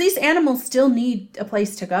 because these animals still need a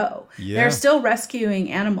place to go. They're still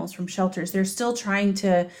rescuing animals from shelters. They're still trying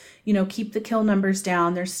to, you know, keep the kill numbers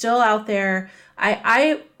down. They're still out there.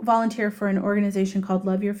 I volunteer for an organization called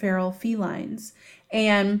Love Your Feral Felines.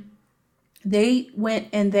 And they went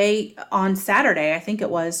and on Saturday, I think it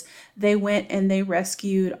was, they went and they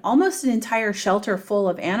rescued almost an entire shelter full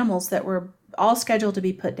of animals that were all scheduled to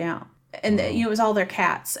be put down. And you know, it was all their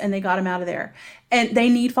cats, and they got them out of there. And they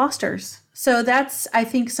need fosters. So that's, I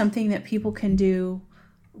think, something that people can do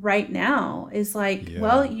right now is like,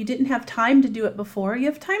 well, you didn't have time to do it before. You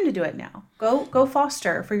have time to do it now. Go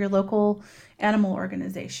foster for your local animal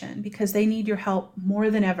organization, because they need your help more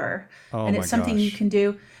than ever. And it's something you can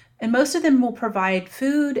do. And most of them will provide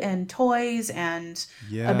food and toys and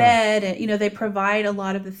a bed. And, you know, they provide a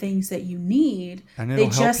lot of the things that you need. And it'll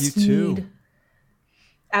help you too.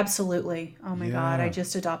 Absolutely. Oh my God. I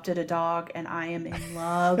just adopted a dog and I am in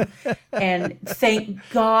love. And thank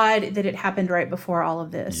God that it happened right before all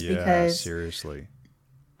of this. Because seriously.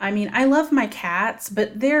 I mean, I love my cats,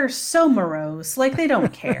 but they're so morose. Like, they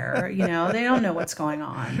don't care, you know, they don't know what's going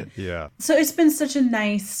on. So it's been such a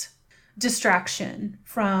nice distraction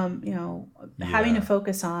from, you know, having to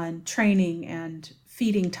focus on training and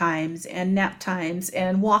feeding times and nap times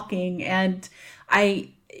and walking. And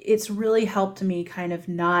it's really helped me kind of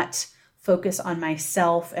not focus on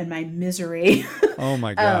myself and my misery. Oh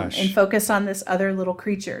my gosh. And focus on this other little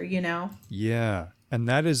creature, you know? Yeah. And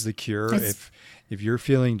that is the cure. If you're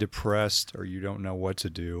feeling depressed or you don't know what to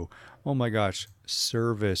do, oh my gosh,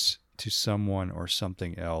 service to someone or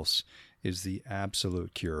something else is the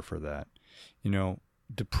absolute cure for that. You know,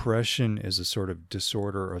 depression is a sort of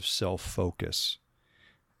disorder of self-focus.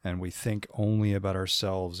 And we think only about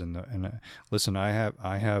ourselves. And listen, I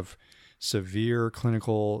have severe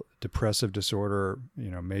clinical depressive disorder,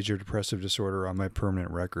 you know, major depressive disorder on my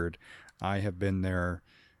permanent record. I have been there.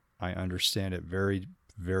 I understand it very,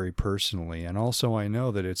 very personally. And also I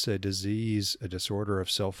know that it's a disease, a disorder of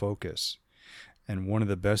self-focus. And one of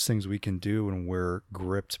the best things we can do when we're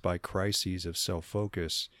gripped by crises of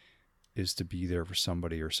self-focus is to be there for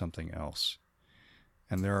somebody or something else.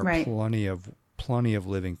 And there are plenty of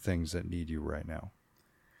living things that need you right now.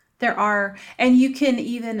 There are. And you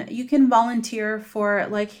can volunteer for,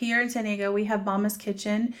 like here in San Diego, we have Mama's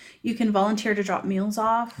Kitchen. You can volunteer to drop meals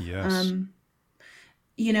off. Yes.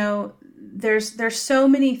 You know, there's so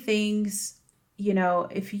many things, you know,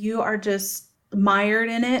 if you are just mired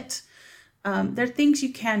in it, there are things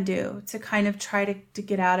you can do to kind of try to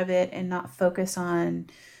get out of it and not focus on.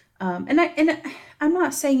 And I'm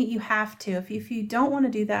not saying that you have to. If you don't want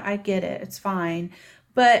to do that, I get it. It's fine.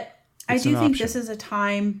 But I do think this is a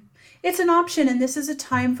time. It's an option, and this is a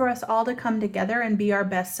time for us all to come together and be our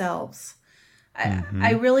best selves.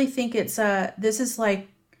 I really think this is like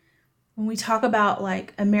when we talk about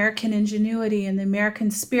like American ingenuity and the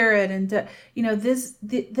American spirit, and you know, this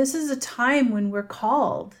is a time when we're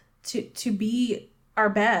called to be our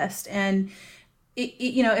best. And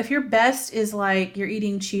you know, if your best is like you're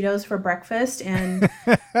eating Cheetos for breakfast and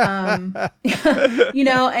you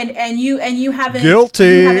know, and you haven't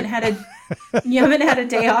had a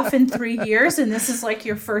day off in 3 years, and this is like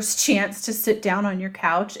your first chance to sit down on your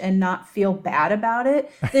couch and not feel bad about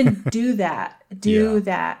it, then do that.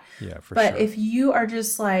 That. Yeah, for sure. But if you are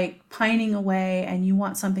just like pining away and you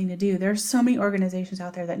want something to do, there's so many organizations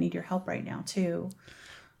out there that need your help right now too.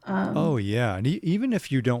 Oh yeah. And even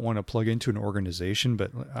if you don't want to plug into an organization,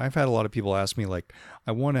 but I've had a lot of people ask me like,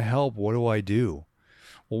 I want to help. What do I do?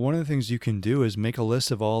 Well, one of the things you can do is make a list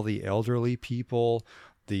of all the elderly people,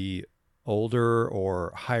 the older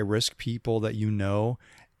or high risk people that you know,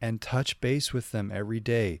 and touch base with them every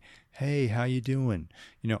day. Hey, how you doing?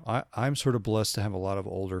 You know, I'm sort of blessed to have a lot of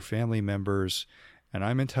older family members, and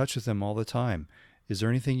I'm in touch with them all the time. Is there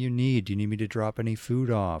anything you need? Do you need me to drop any food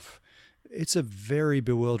off? It's a very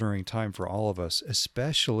bewildering time for all of us,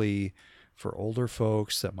 especially for older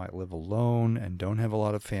folks that might live alone and don't have a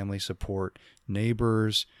lot of family support,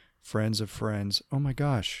 neighbors, friends of friends. Oh my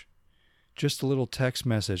gosh, just a little text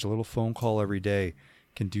message, a little phone call every day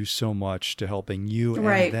can do so much to helping you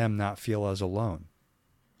and them not feel as alone.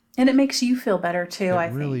 And it makes you feel better too, I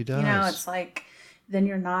think. It really does. You know, it's like then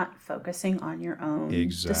you're not focusing on your own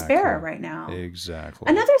Exactly. despair right now. Exactly.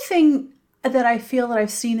 Another thing that I feel that I've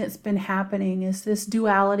seen that's been happening is this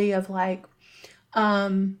duality of like,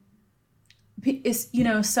 so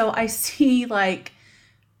I see like,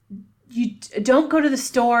 you don't go to the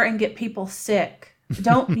store and get people sick.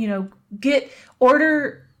 Don't, get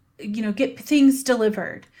things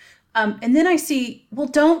delivered. And then I see, well,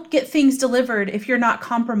 don't get things delivered if you're not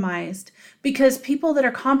compromised, because people that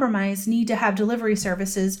are compromised need to have delivery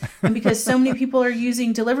services. And because so many people are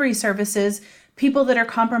using delivery services, people that are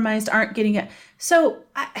compromised aren't getting it. So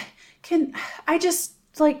just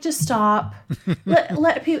stop.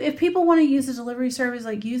 let people, if people want to use a delivery service,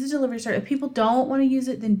 like use a delivery service. If people don't want to use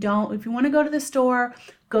it, then don't. If you want to go to the store,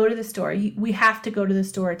 go to the store. We have to go to the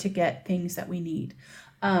store to get things that we need.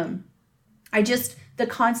 The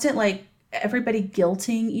constant, like, everybody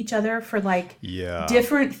guilting each other for like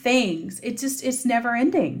different things. It's never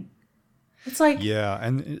ending. It's like,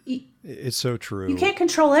 and it's so true. You can't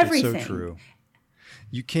control everything. It's so true.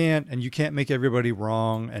 You can't make everybody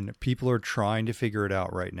wrong, and people are trying to figure it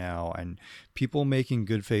out right now, and people making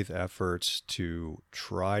good faith efforts to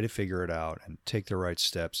try to figure it out and take the right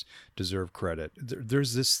steps deserve credit.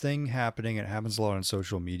 There's this thing happening, it happens a lot on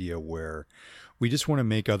social media, where we just want to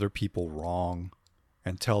make other people wrong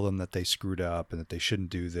and tell them that they screwed up and that they shouldn't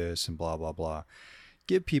do this and blah, blah, blah.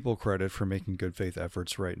 Give people credit for making good faith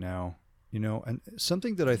efforts right now, and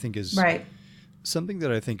something that I think is right. Something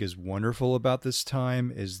that I think is wonderful about this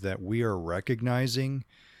time is that we are recognizing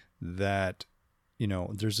that,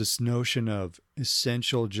 there's this notion of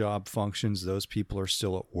essential job functions. Those people are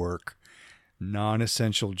still at work.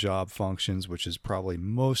 Non-essential job functions, which is probably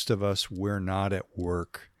most of us, we're not at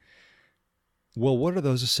work. Well, what are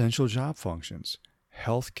those essential job functions?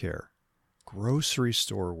 Healthcare, grocery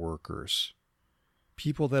store workers,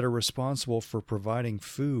 people that are responsible for providing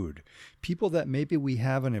food, people that maybe we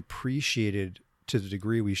haven't appreciated to the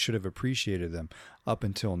degree we should have appreciated them up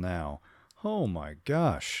until now. Oh my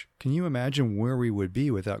gosh. Can you imagine where we would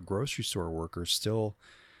be without grocery store workers still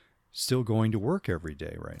going to work every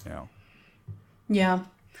day right now? Yeah.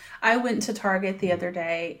 I went to Target the other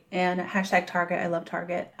day, and #Target, I love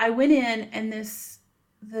Target. I went in, and this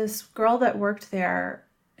girl that worked there,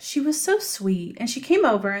 she was so sweet. And she came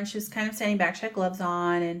over and she was kind of standing back. She had gloves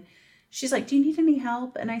on, and she's like, "Do you need any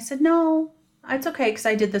help?" And I said, "No, it's okay," because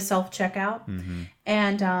I did the self-checkout. Mm-hmm.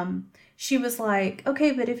 And she was like,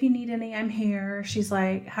 "Okay, but if you need any, I'm here." She's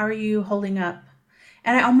like, "How are you holding up?"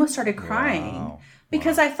 And I almost started crying. Wow.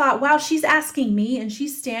 Because I thought, wow, she's asking me, and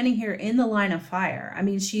she's standing here in the line of fire. I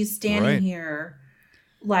mean, she's standing here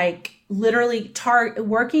like literally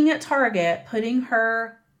working at Target, putting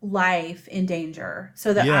her life in danger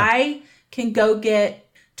so that I can go get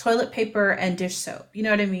toilet paper and dish soap. You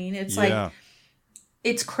know what I mean? It's like,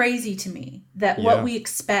 it's crazy to me that what we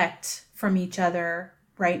expect from each other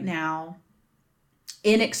right now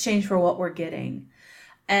in exchange for what we're getting.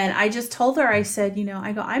 And I just told her, I said,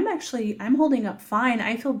 I'm holding up fine.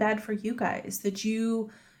 I feel bad for you guys that you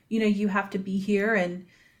have to be here. And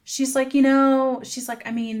she's like, she said,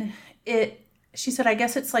 "I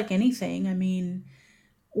guess it's like anything. I mean,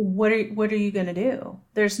 what are you going to do?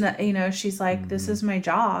 There's not, she's like, "This is my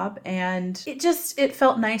job." And it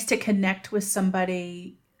felt nice to connect with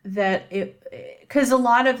somebody because a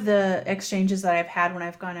lot of the exchanges that I've had when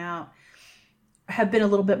I've gone out have been a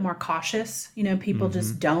little bit more cautious. People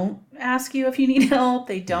just don't ask you if you need help.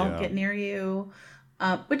 They don't get near you,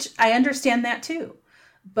 which I understand that too.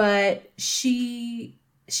 But she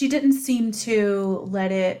didn't seem to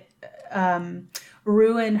let it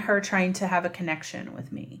ruin her trying to have a connection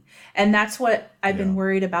with me. And that's what I've been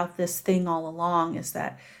worried about this thing all along, is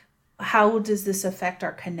that how does this affect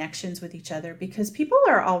our connections with each other? Because people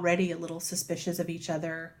are already a little suspicious of each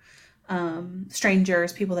other,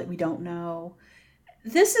 strangers, people that we don't know.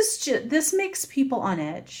 This makes people on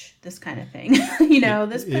edge, this kind of thing.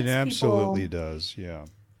 It absolutely does. Yeah.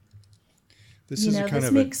 This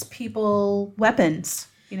makes people weapons.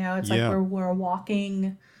 It's like we're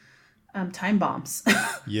walking time bombs.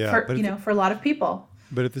 For a lot of people.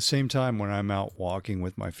 But at the same time, when I'm out walking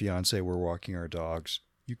with my fiance, we're walking our dogs.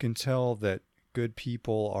 You can tell that good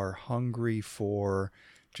people are hungry for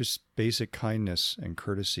just basic kindness and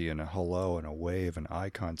courtesy and a hello and a wave and eye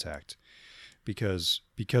contact. Because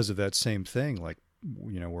of that same thing, like,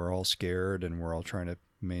 we're all scared and we're all trying to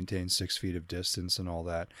maintain 6 feet of distance and all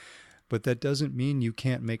that. But that doesn't mean you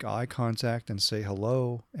can't make eye contact and say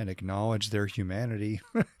hello and acknowledge their humanity,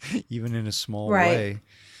 even in a small way,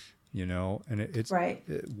 and it's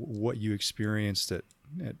what you experienced at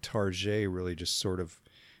Target really just sort of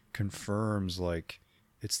confirms, like,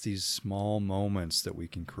 It's these small moments that we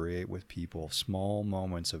can create with people, small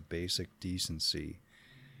moments of basic decency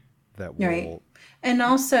that will. Right. And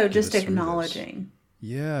also get just us through this. acknowledging.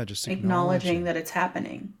 Yeah, just Acknowledging that it's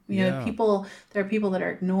happening. You know, there are people that are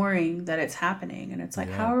ignoring that it's happening. And it's like,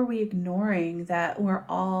 how are we ignoring that we're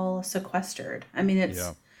all sequestered? I mean,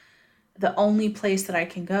 it's the only place that I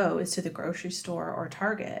can go is to the grocery store or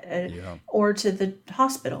Target or to the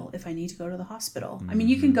hospital if I need to go to the hospital. I mean,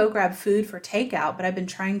 you can go grab food for takeout, but I've been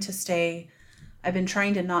trying to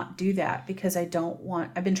not do that because I've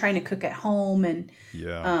been trying to cook at home and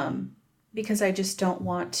because I just don't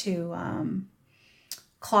want to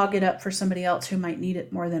clog it up for somebody else who might need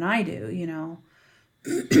it more than I do, you know.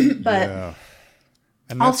 But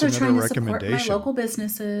and also trying to support my local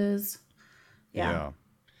businesses.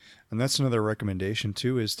 And that's another recommendation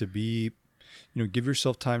too, is to be, give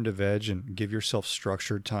yourself time to veg and give yourself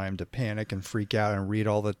structured time to panic and freak out and read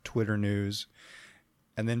all the Twitter news,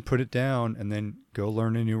 and then put it down and then go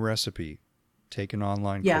learn a new recipe, take an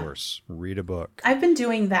online course, read a book. I've been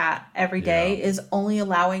doing that every day, is only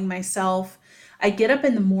allowing myself. I get up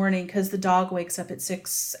in the morning because the dog wakes up at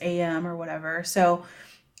 6 a.m. or whatever. So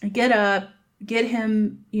I get up, get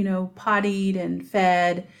him, pottied and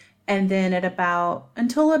fed. And then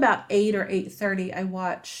until about 8 or 8:30, I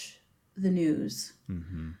watch the news.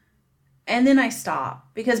 Mm-hmm. And then I stop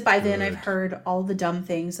because by then I've heard all the dumb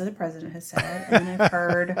things that the president has said. And then I've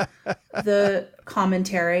heard the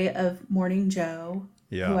commentary of Morning Joe,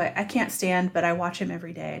 who I can't stand, but I watch him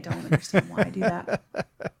every day. I don't understand why I do that.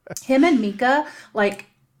 Him and Mika,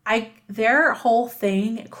 their whole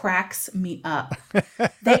thing cracks me up.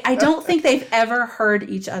 I don't think they've ever heard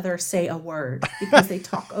each other say a word because they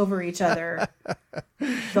talk over each other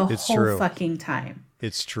the whole fucking time.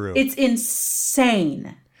 It's true. It's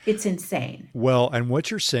insane. It's insane. Well, and what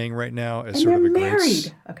you're saying right now is and sort of a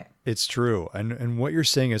married. Okay. It's true. And what you're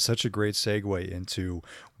saying is such a great segue into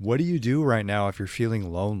what do you do right now if you're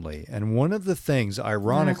feeling lonely? And one of the things,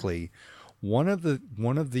 ironically, one of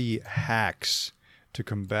the hacks to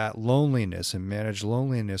combat loneliness and manage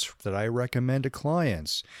loneliness that I recommend to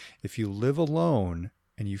clients, if you live alone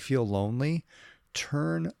and you feel lonely,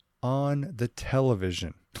 turn on the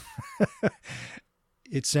television.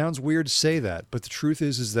 It sounds weird to say that, but the truth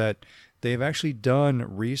is that they've actually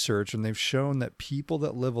done research and they've shown that people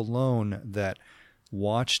that live alone that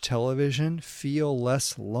watch television feel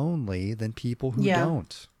less lonely than people who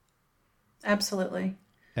don't. Absolutely.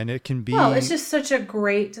 And it can be... Well, it's just such a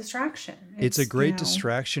great distraction. It's a great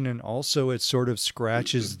distraction, and also it sort of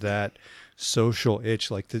scratches that social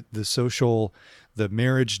itch, like the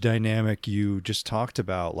marriage dynamic you just talked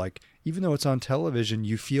about. Like, even though it's on television,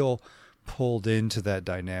 you feel pulled into that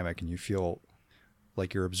dynamic and you feel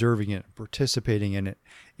like you're observing it, participating in it.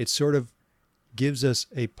 It sort of gives us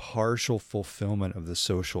a partial fulfillment of the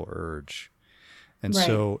social urge. And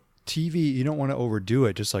so TV, you don't want to overdo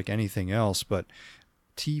it, just like anything else, but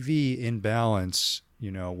TV in balance,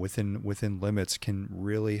 within limits, can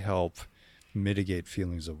really help mitigate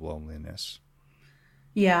feelings of loneliness.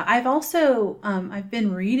 Yeah, I've also I've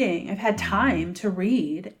been reading. I've had time to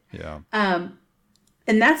read. Yeah.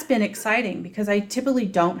 And that's been exciting because I typically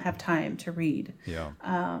don't have time to read. Yeah.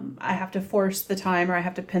 I have to force the time or I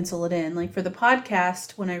have to pencil it in. Like for the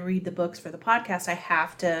podcast, when I read the books for the podcast, I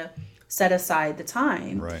have to set aside the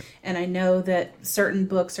time. Right. And I know that certain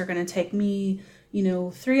books are going to take me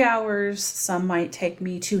 3 hours. Some might take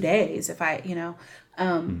me 2 days if I,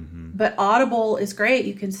 but Audible is great.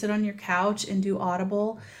 You can sit on your couch and do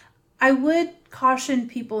Audible. I would caution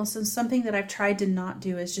people, since something that I've tried to not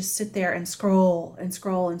do is just sit there and scroll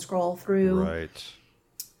through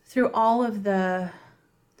through all of the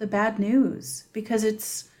bad news, because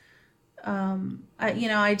it's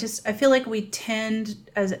I feel like we tend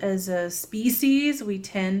as a species, we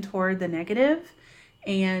tend toward the negative,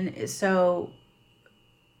 and so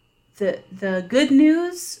the good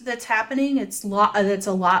news that's happening, it's a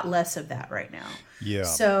lot less of that right now. Yeah.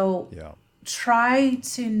 So try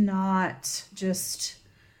to not just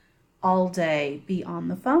all day be on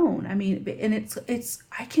the phone. I mean, and it's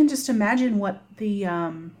I can just imagine what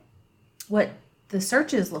the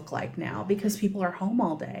searches look like now, because people are home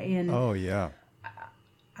all day. And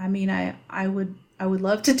I mean, I would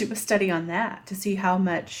love to do a study on that to see how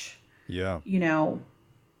much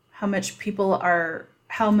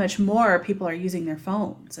how much more people are using their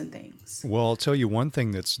phones and things. Well, I'll tell you one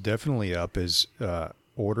thing that's definitely up is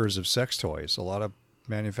orders of sex toys. A lot of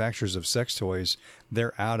manufacturers of sex toys,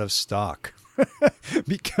 they're out of stock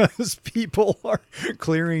because people are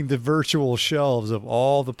clearing the virtual shelves of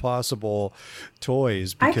all the possible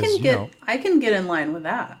toys. Because, I can get in line with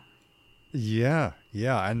that. Yeah.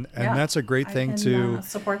 Yeah, and that's a great thing to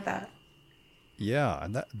support that. Yeah,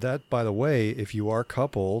 and that by the way, if you are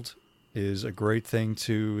coupled, is a great thing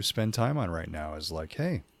to spend time on right now. Is like,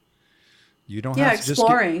 hey, you don't have to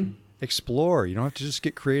exploring. Explore. You don't have to just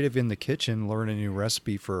get creative in the kitchen, learn a new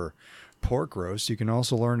recipe for pork roast. You can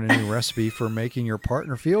also learn a new recipe for making your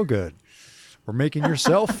partner feel good or making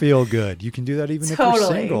yourself feel good. You can do that even if you're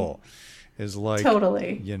single. Is like,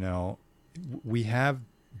 you know, we have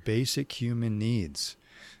basic human needs,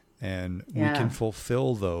 and we can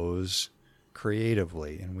fulfill those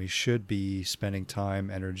creatively, and we should be spending time,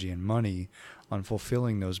 energy, and money on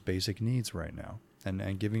fulfilling those basic needs right now,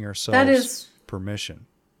 and giving ourselves permission.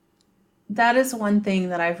 That is one thing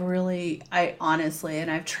that I honestly, and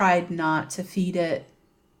I've tried not to feed it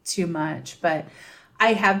too much, but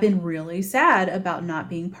I have been really sad about not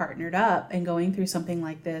being partnered up and going through something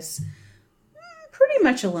like this pretty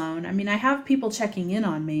much alone. I mean, I have people checking in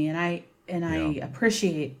on me, and I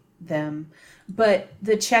appreciate them, but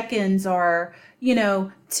the check-ins are,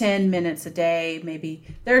 10 minutes a day, maybe.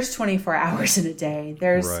 There's 24 hours in a day.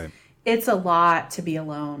 It's a lot to be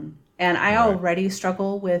alone. And I already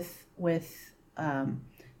struggle with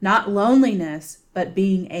not loneliness, but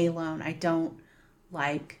being alone. I don't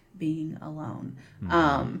like being alone.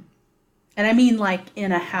 Mm-hmm. And I mean like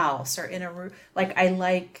in a house or in a room, like I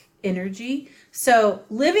like energy. So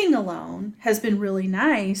living alone has been really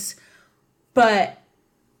nice, but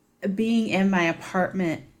being in my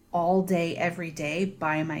apartment all day, every day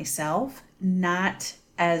by myself, not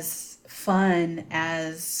as fun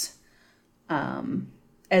as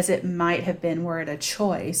it might have been were it a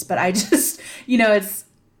choice. But I just,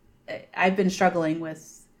 I've been struggling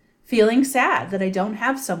with feeling sad that I don't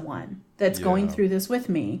have someone that's going through this with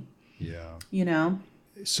me. Yeah.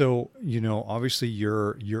 So, obviously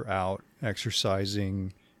you're out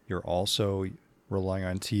exercising. You're also relying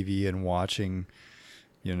on TV and watching,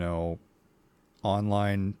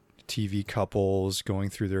 online TV couples going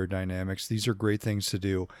through their dynamics. These are great things to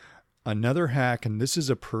do. Another hack, and this is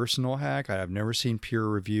a personal hack. I've never seen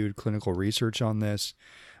peer-reviewed clinical research on this,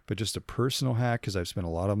 but just a personal hack because I've spent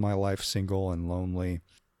a lot of my life single and lonely.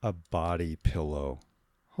 A body pillow.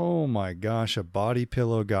 Oh my gosh, a body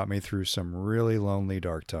pillow got me through some really lonely,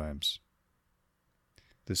 dark times.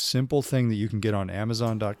 The simple thing that you can get on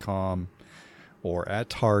Amazon.com or at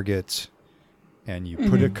Target, and you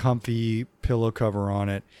put a comfy pillow cover on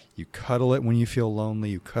it. You cuddle it when you feel lonely.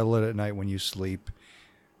 You cuddle it at night when you sleep.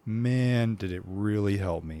 Man, did it really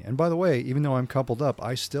help me. And by the way, even though I'm coupled up,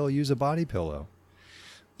 I still use a body pillow.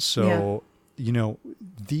 So,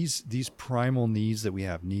 these primal needs that we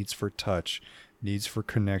have, needs for touch, needs for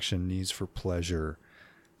connection, needs for pleasure,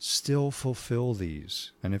 still fulfill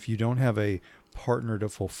these. And if you don't have a partner to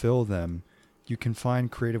fulfill them, you can find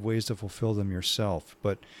creative ways to fulfill them yourself.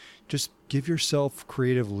 But just give yourself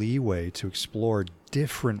creative leeway to explore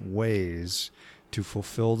different ways to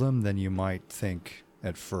fulfill them than you might think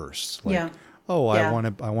at first. I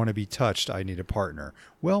want to be touched. I need a partner.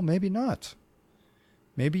 Well, maybe not.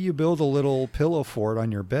 Maybe you build a little pillow fort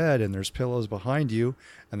on your bed, and there's pillows behind you,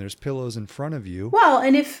 and there's pillows in front of you. Well,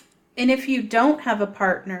 and if you don't have a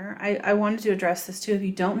partner, I wanted to address this too. If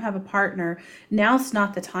you don't have a partner, now's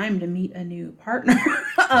not the time to meet a new partner.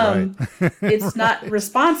 It's not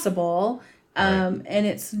responsible, and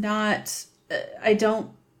it's not.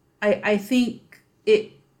 I think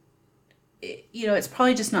it. It's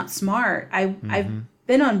probably just not smart. I've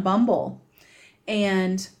been on Bumble,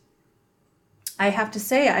 and I have to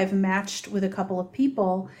say I've matched with a couple of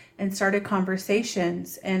people and started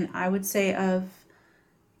conversations, and I would say of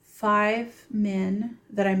 5 men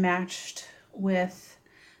that I matched with,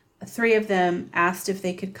 3 of them asked if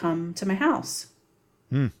they could come to my house.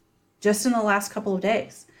 Just in the last couple of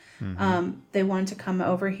days. They wanted to come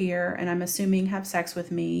over here, and I'm assuming have sex with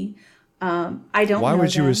me. I don't know. Why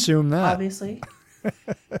would you assume that? Obviously.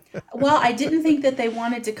 Well, I didn't think that they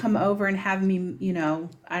wanted to come over and have me,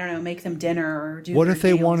 I don't know, make them dinner or do. What if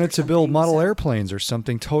they wanted to build model airplanes or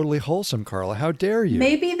something totally wholesome, Carla? How dare you?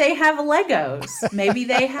 Maybe they have Legos.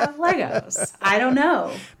 I don't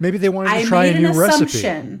know. Maybe they wanted to try a new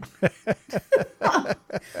recipe.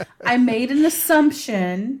 I made an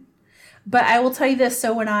assumption, but I will tell you this.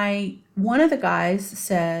 So one of the guys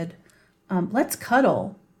said, let's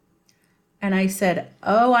cuddle. And I said,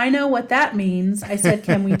 oh, I know what that means. I said,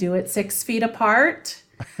 can we do it 6 feet apart?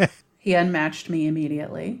 He unmatched me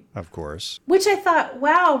immediately. Of course. Which I thought,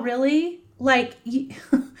 wow, really? Like, you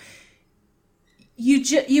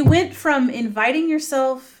went from inviting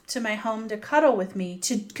yourself to my home to cuddle with me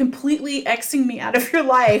to completely Xing me out of your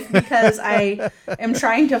life because I am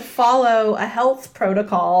trying to follow a health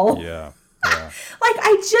protocol. Yeah. Like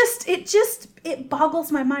it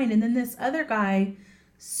boggles my mind. And then this other guy,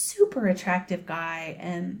 super attractive guy,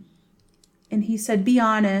 and he said, "Be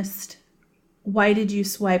honest, why did you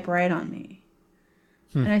swipe right on me?"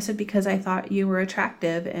 And I said, "Because I thought you were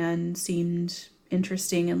attractive and seemed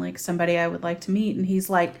interesting and like somebody I would like to meet." And he's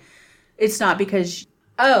like, "It's not because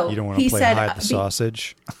you don't want to play hide the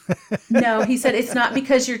sausage." No, he said, "It's not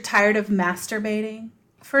because you're tired of masturbating."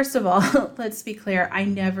 First of all, let's be clear. I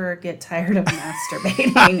never get tired of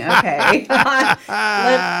masturbating. Okay,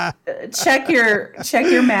 check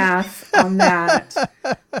your math on that.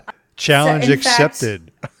 Challenge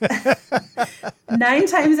accepted. Fact, 9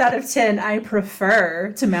 times out of 10, I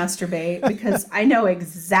prefer to masturbate because I know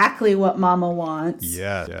exactly what mama wants.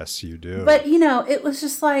 Yes, you do. But it was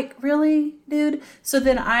just like, really, dude? So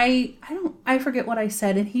then I forget what I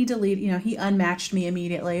said, and he deleted, he unmatched me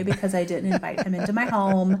immediately because I didn't invite him into my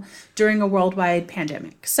home during a worldwide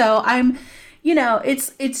pandemic. So I'm,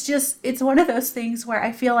 it's one of those things where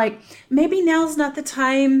I feel like maybe now's not the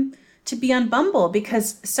time to be on Bumble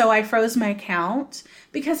so I froze my account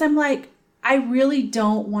because I'm like, I really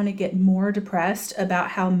don't want to get more depressed about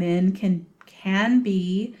how men can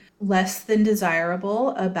be less than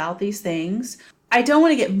desirable about these things. I don't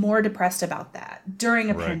want to get more depressed about that during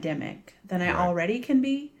a pandemic than I already can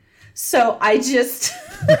be. So I just,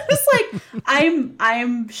 it's like,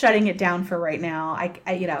 I'm shutting it down for right now.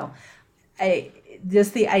 I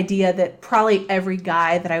just the idea that probably every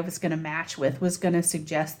guy that I was going to match with was going to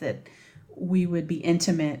suggest that we would be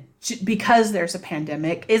intimate because there's a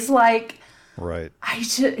pandemic is like, right.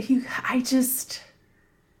 It's just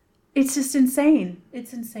insane.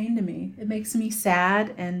 It's insane to me. It makes me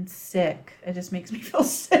sad and sick. It just makes me feel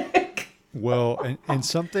sick. Well, and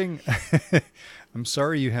something, I'm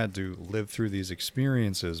sorry you had to live through these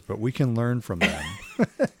experiences, but we can learn from them.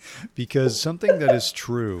 Because something that is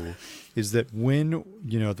true is that when,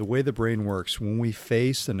 the way the brain works, when we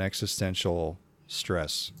face an existential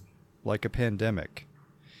stress, like a pandemic,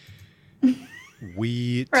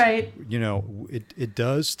 it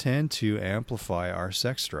does tend to amplify our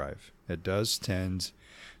sex drive. It does tend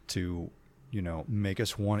to, make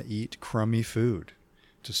us want to eat crummy food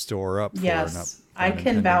to store up for I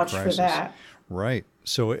can vouch for that. Right.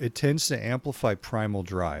 So it tends to amplify primal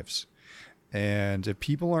drives. And if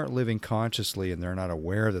people aren't living consciously and they're not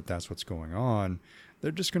aware that that's what's going on,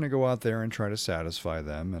 they're just going to go out there and try to satisfy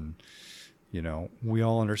them. And, we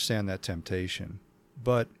all understand that temptation.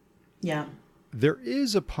 But there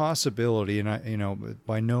is a possibility, and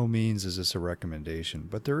by no means is this a recommendation,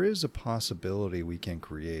 but there is a possibility we can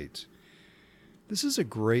create. This is a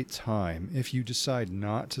great time if you decide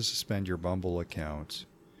not to suspend your Bumble account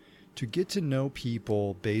to get to know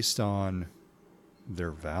people based on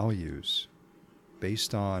their values,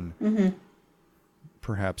 based on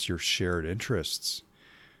perhaps your shared interests,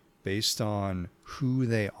 based on who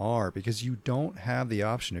they are, because you don't have the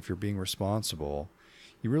option, if you're being responsible,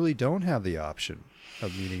 you really don't have the option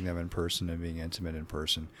of meeting them in person and being intimate in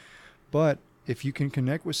person. But if you can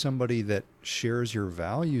connect with somebody that shares your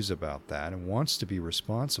values about that and wants to be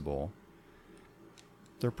responsible,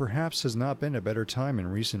 there perhaps has not been a better time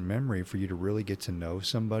in recent memory for you to really get to know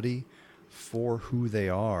somebody for who they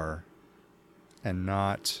are and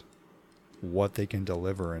not what they can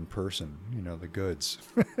deliver in person, the goods.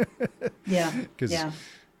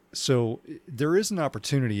 So there is an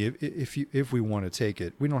opportunity if we want to take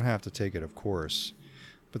it. We don't have to take it, of course,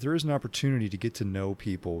 but there is an opportunity to get to know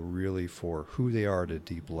people really for who they are at a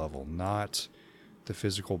deep level, not the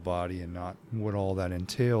physical body and not what all that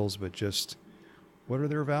entails, but just what are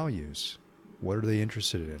their values? What are they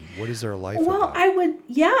interested in? What is their life about?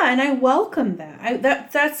 And I welcome that.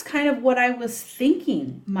 That's kind of what I was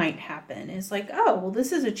thinking might happen. Is like, oh, well,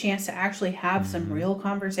 this is a chance to actually have some real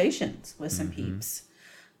conversations with some peeps.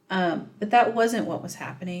 But that wasn't what was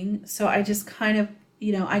happening. So I just kind of,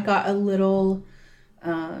 I got a little,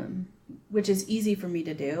 which is easy for me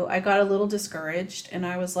to do. I got a little discouraged and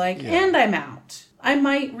I was like, and I'm out. I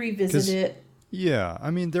might revisit it. Yeah.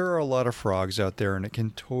 I mean, there are a lot of frogs out there and it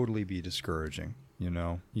can totally be discouraging.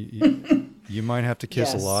 You might have to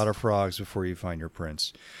kiss a lot of frogs before you find your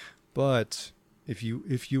prince. But if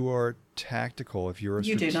you are tactical, if you're a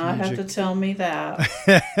strategic... You do not have to tell me that.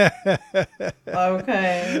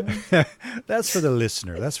 Okay. That's for the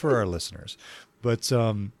listener. That's for our listeners. But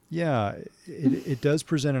it does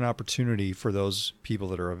present an opportunity for those people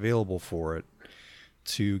that are available for it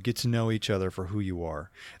to get to know each other for who you are.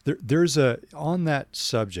 On that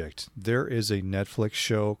subject, there is a Netflix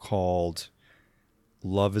show called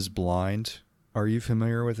Love is Blind. Are you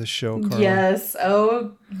familiar with this show, Carla? Yes.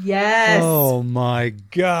 Oh, yes. Oh my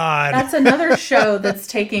God. That's another show that's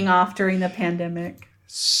taking off during the pandemic.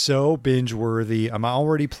 So binge worthy. I'm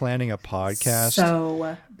already planning a podcast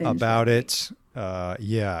about it.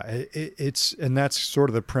 It's and that's sort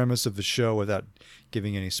of the premise of the show without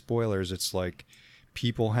giving any spoilers. It's like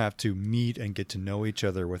people have to meet and get to know each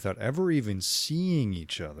other without ever even seeing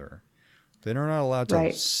each other. They're not allowed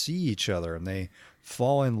to see each other, and they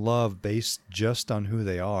fall in love based just on who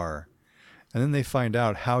they are. And then they find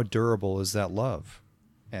out how durable is that love.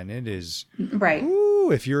 And it is,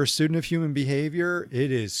 if you're a student of human behavior,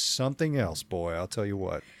 it is something else, boy. I'll tell you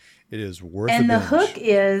what. It is worth it. And the hook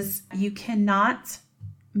is you cannot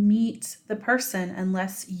meet the person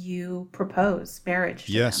unless you propose marriage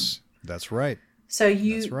to them. Yes, that's right. So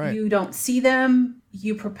you don't see them,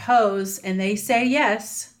 you propose, and they say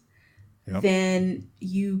yes. Then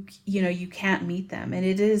you can't meet them, and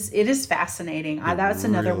it is fascinating. That's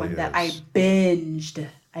another one that I binged.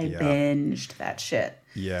 I binged that shit.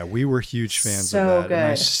 Yeah, we were huge fans of that. Good.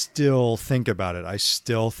 And I still think about it. I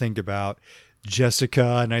still think about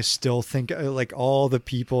Jessica, and I still think like all the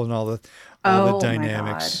people and all the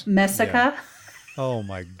dynamics. Messica. Yeah. Oh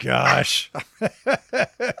my gosh. My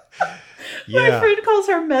friend calls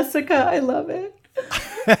her Messica. I love it.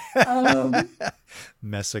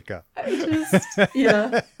 Messica.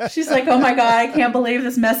 She's like, oh my God, I can't believe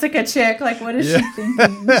this Messica chick. Like, what is she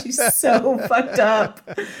thinking? She's so fucked up.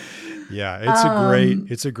 Yeah,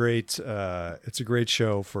 it's a great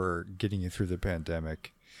show for getting you through the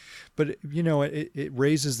pandemic. But it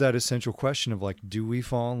raises that essential question of like, do we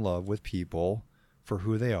fall in love with people for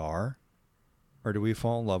who they are, or do we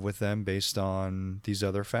fall in love with them based on these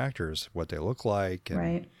other factors, what they look like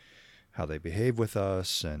and how they behave with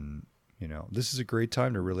us? And this is a great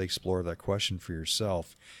time to really explore that question for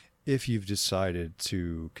yourself if you've decided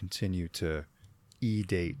to continue to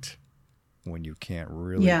date when you can't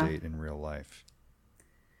really date in real life.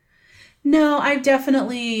 No, I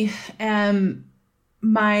definitely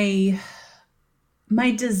my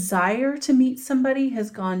desire to meet somebody has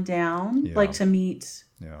gone down, like to meet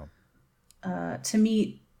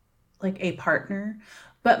like a partner,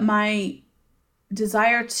 but my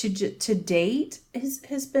desire to date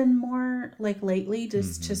has been more like lately,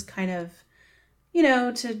 just kind of,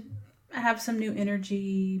 to have some new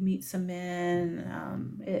energy, meet some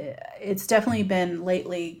men. It's definitely been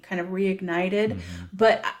lately kind of reignited,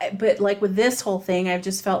 but like with this whole thing, I've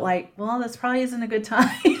just felt like, well, this probably isn't a good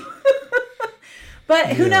time. But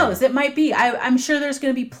who knows? It might be. I'm sure there's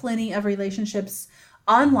going to be plenty of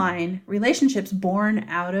online relationships born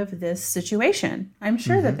out of this situation. I'm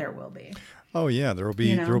sure that there will be. Oh yeah, there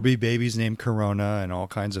will be babies named Corona and all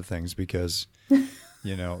kinds of things because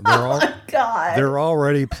they're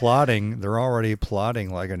already plotting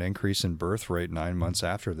like an increase in birth rate 9 months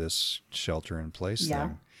after this shelter in place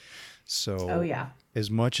thing. So as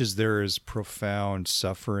much as there is profound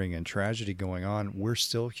suffering and tragedy going on, we're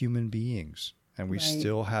still human beings, and we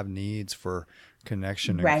still have needs for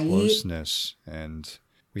connection and closeness, and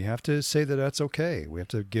we have to say that that's okay. We have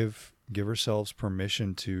to give ourselves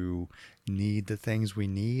permission to need the things we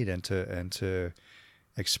need and to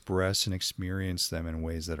express and experience them in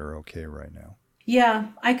ways that are okay right now. Yeah,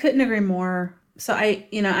 I couldn't agree more. So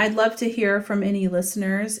I'd love to hear from any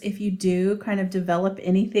listeners if you do kind of develop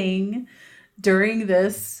anything during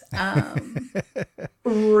this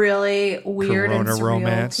really weird Corona and surreal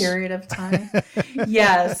romance period of time.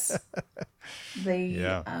 Yes.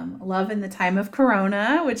 The love in the time of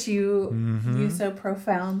Corona, which you so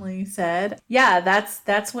profoundly said. Yeah,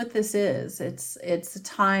 that's what this is. It's a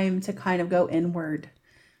time to kind of go inward.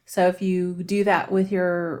 So if you do that with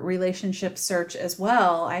your relationship search as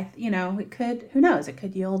well, it could, who knows, it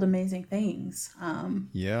could yield amazing things.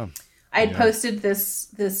 I had posted this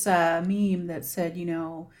meme that said,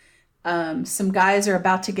 some guys are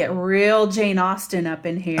about to get real Jane Austen up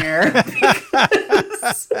in here.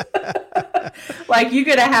 Because, like, you're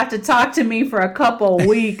going to have to talk to me for a couple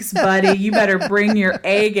weeks, buddy. You better bring your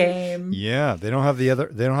A game. Yeah, they don't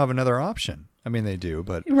have another option. I mean, they do,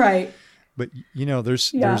 but right. But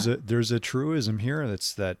there's a truism here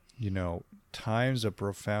that's that, times of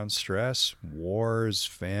profound stress, wars,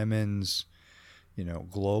 famines,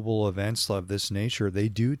 global events of this nature, they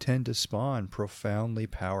do tend to spawn profoundly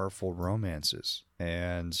powerful romances.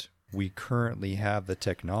 And we currently have the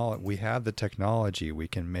technology. We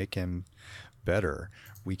can make him better.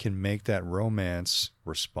 We can make that romance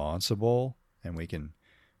responsible, and we can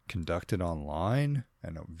conduct it online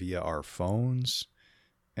and via our phones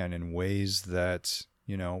and in ways that,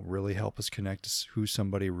 really help us connect to who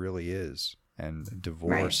somebody really is. and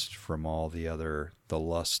divorced from all the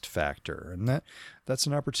lust factor. And that's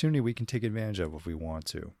an opportunity we can take advantage of if we want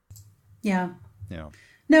to. Yeah. Yeah.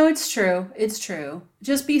 No, it's true. It's true.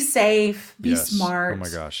 Just be safe, be smart. Oh my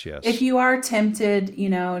gosh, yes. If you are tempted,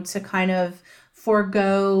 to kind of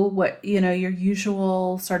forego what, your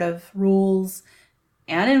usual sort of rules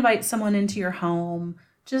and invite someone into your home,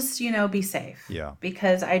 just, be safe. Yeah.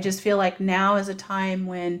 Because I just feel like now is a time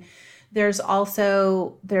when I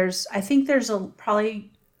think there's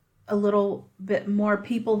probably a little bit more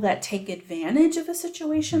people that take advantage of a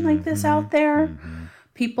situation like this out there. Mm-hmm.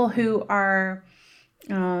 People who are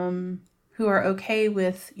okay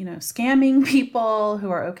with, scamming people, who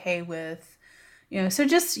are okay with, so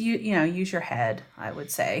just, use your head, I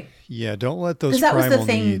would say. Yeah. Don't let those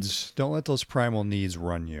primal needs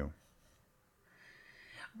run you.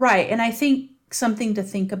 Right. And I think something to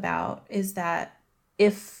think about is that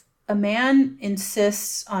if a man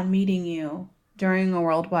insists on meeting you during a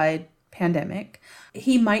worldwide pandemic,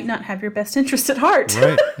 he might not have your best interest at heart.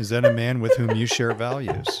 Right. Is that a man with whom you share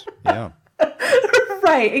values? Yeah.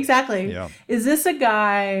 Right, exactly. Yeah. Is this a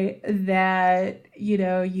guy that,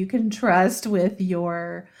 you can trust with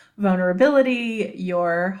your vulnerability,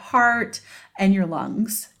 your heart, and your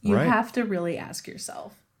lungs? You Right. have to really ask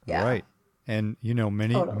yourself. Yeah. Right. And,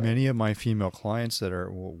 many Totally. of my female clients that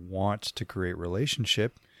want to create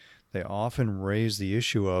relationship, they often raise the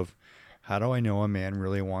issue of, how do I know a man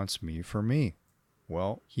really wants me for me?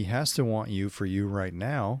 Well, he has to want you for you right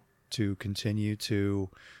now to continue to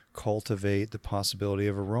cultivate the possibility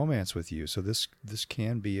of a romance with you. So this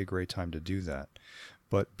can be a great time to do that.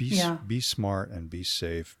 But be smart and be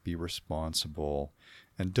safe, be responsible,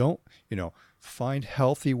 and don't, find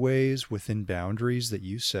healthy ways within boundaries that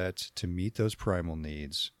you set to meet those primal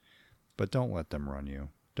needs, but don't let them run you.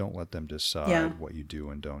 Don't let them decide what you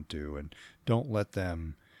do and don't do, and don't let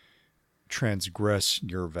them transgress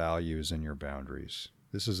your values and your boundaries.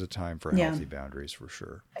 This is a time for healthy boundaries for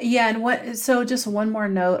sure. Yeah, and so just one more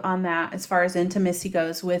note on that as far as intimacy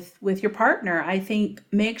goes with your partner. I think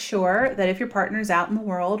make sure that if your partner's out in the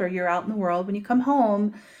world or you're out in the world, when you come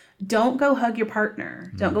home, don't go hug your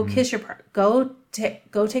partner. Don't go kiss your partner. Go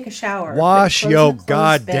take a shower. Wash your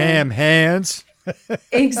goddamn hands.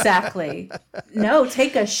 Exactly. No,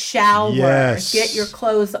 take a shower. Yes. Get your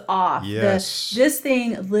clothes off. Yes. This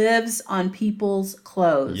thing lives on people's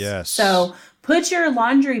clothes. Yes. So put your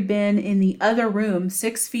laundry bin in the other room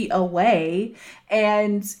 6 feet away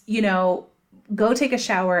and, go take a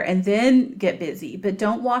shower and then get busy. But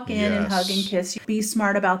don't walk in and hug and kiss. Be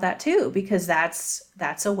smart about that too, because that's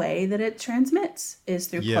a way that it transmits, is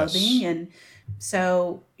through clothing. And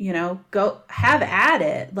so, go have at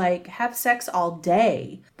it, like have sex all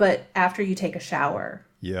day, but after you take a shower.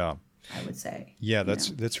 Yeah. I would say. Yeah, that's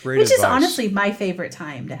great Which advice. is honestly my favorite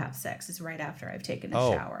time to have sex, is right after I've taken a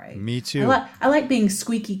shower. Me too. I like being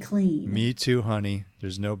squeaky clean. Me too, honey.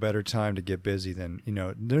 There's no better time to get busy than,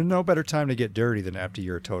 there's no better time to get dirty than after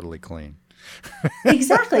you're totally clean.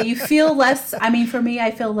 Exactly. You feel less, for me,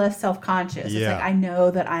 I feel less self-conscious. Yeah. It's like I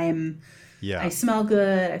know that I smell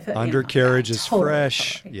good. I feel Undercarriage is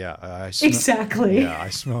fresh. Totally. Yeah. Exactly. Yeah, I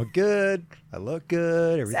smell good. I look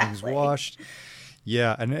good. Everything's washed.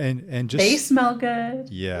 Yeah, and just they smell good.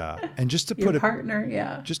 Yeah, and just to Your put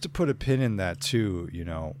partner, just to put a pin in that too,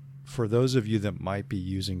 for those of you that might be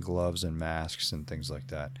using gloves and masks and things like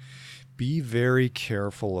that, be very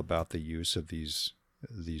careful about the use of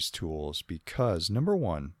these tools, because number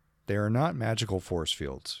one, they are not magical force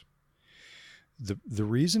fields. The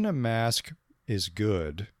reason a mask is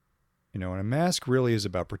good, and a mask really is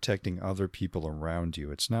about protecting other people around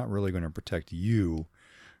you. It's not really going to protect you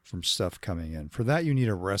from stuff coming in. For that, you need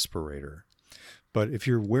a respirator. But if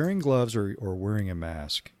you're wearing gloves or wearing a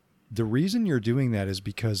mask, the reason you're doing that is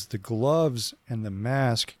because the gloves and the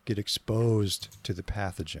mask get exposed to the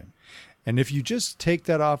pathogen. And if you just take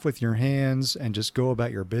that off with your hands and just go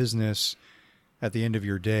about your business at the end of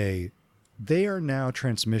your day, they are now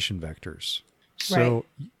transmission vectors. So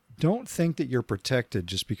don't think that you're protected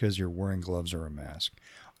just because you're wearing gloves or a mask.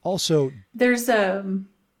 Also, there's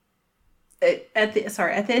at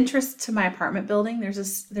the entrance to my apartment building,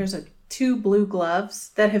 there's two blue gloves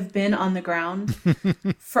that have been on the ground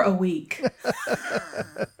for a week.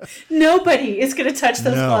 Nobody is going to touch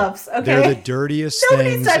those gloves. Okay, they're the dirtiest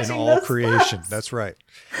things in all creation. Gloves. That's right.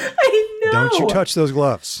 I know. Don't you touch those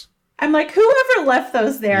gloves. I'm like, whoever left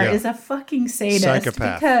those there is a fucking sadist.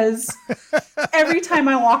 Psychopath. Because every time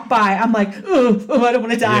I walk by, I'm like, oh, I don't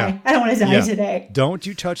want to die. Yeah. I don't want to die today. Don't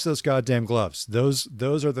you touch those goddamn gloves. Those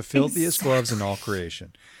are the filthiest gloves in all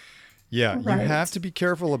creation. Yeah, you have to be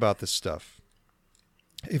careful about this stuff.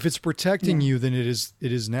 If it's protecting you, then it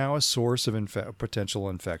is now a source of potential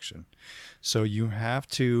infection. So you have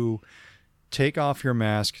to take off your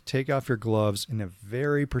mask, take off your gloves in a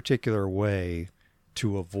very particular way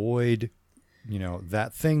to avoid,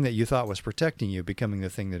 that thing that you thought was protecting you becoming the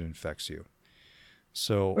thing that infects you.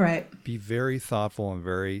 So be very thoughtful and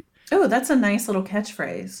very... Oh, that's a nice little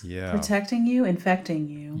catchphrase. Yeah. Protecting you, infecting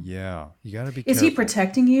you. Yeah. You got to be Is careful. he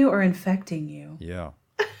protecting you or infecting you? Yeah.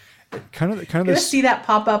 Kind of You're going to see that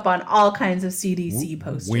pop up on all kinds of CDC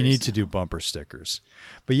posters. We need to do bumper stickers.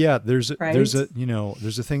 But yeah, there's a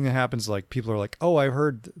thing that happens, like people are like, "Oh, I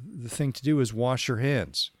heard the thing to do is wash your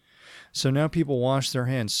hands." So now people wash their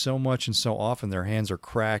hands so much and so often, their hands are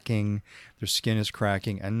cracking, their skin is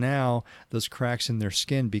cracking, and now those cracks in their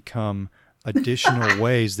skin become additional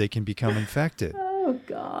ways they can become infected. Oh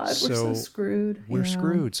God, we're so screwed. We're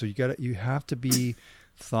screwed. So you have to be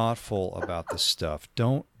thoughtful about this stuff.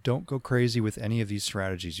 Don't go crazy with any of these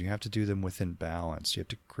strategies. You have to do them within balance. You have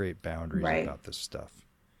to create boundaries about this stuff.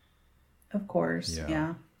 Of course.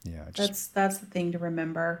 Yeah. That's the thing to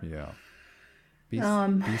remember. Yeah. Be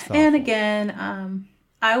thoughtful. And again,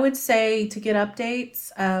 I would say to get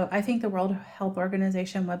updates, I think the World Health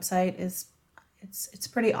Organization website it's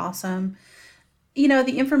pretty awesome.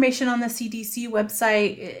 The information on the CDC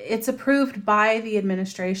website, it's approved by the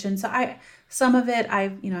administration. So some of it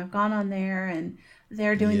I've gone on there and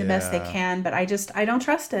they're doing the best they can, but I don't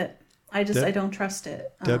trust it. I don't trust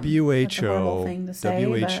it. WHO, that's a horrible thing to say,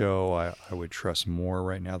 I would trust more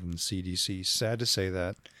right now than the CDC. Sad to say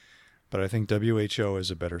that, but I think WHO is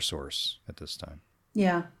a better source at this time.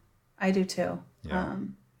 Yeah, I do too. Yeah.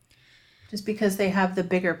 Just because they have the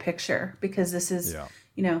bigger picture, because this is,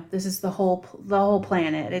 this is the whole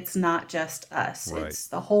planet. It's not just us. Right. It's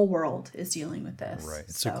the whole world is dealing with this. Right.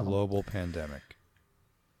 It's a global pandemic.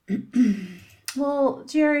 Well,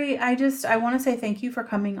 Jerry, I want to say thank you for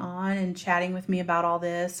coming on and chatting with me about all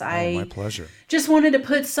this. My pleasure. Just wanted to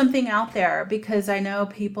put something out there because I know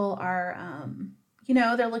people are,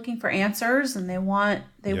 they're looking for answers and they want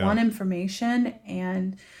information,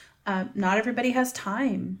 and not everybody has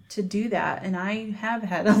time to do that. And I have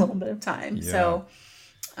had a little bit of time. Yeah. So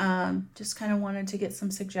just kind of wanted to get some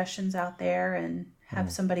suggestions out there and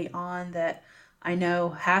have somebody on that I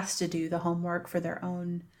know has to do the homework for their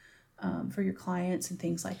own, for your clients and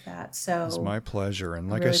things like that. So it's my pleasure. And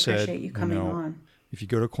like really I said, appreciate you coming on. If you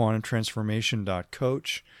go to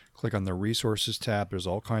quantumtransformation.coach, click on the resources tab, there's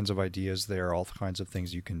all kinds of ideas there, all kinds of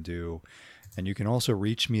things you can do. And you can also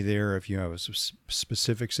reach me there if you have a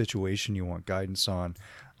specific situation you want guidance on.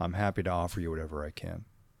 I'm happy to offer you whatever I can.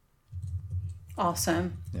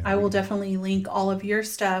 Awesome. Yeah, I will definitely link all of your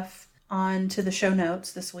stuff onto the show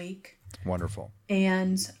notes this week. Wonderful.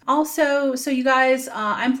 And also, so you guys,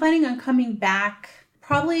 I'm planning on coming back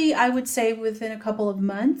probably, I would say, within a couple of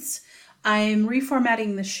months. I'm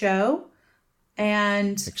reformatting the show.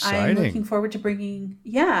 And exciting. I'm looking forward to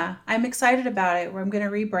I'm excited about it, where I'm going to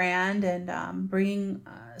rebrand and bring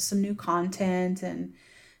some new content and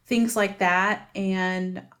things like that.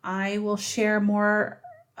 And I will share more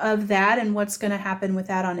of that and what's going to happen with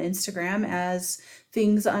that on Instagram as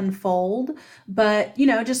things unfold. But,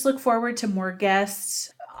 just look forward to more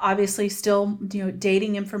guests. Obviously still,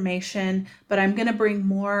 dating information, but I'm going to bring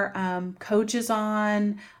more coaches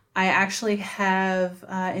on. I actually have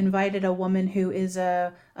invited a woman who is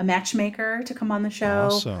a matchmaker to come on the show.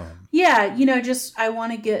 Awesome. Yeah, I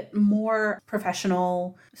want to get more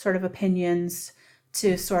professional sort of opinions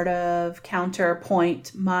to sort of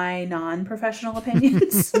counterpoint my non-professional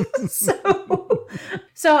opinions.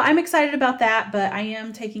 So I'm excited about that, but I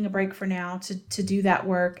am taking a break for now to do that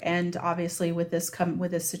work. And obviously with this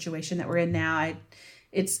situation that we're in now,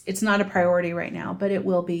 it's not a priority right now, but it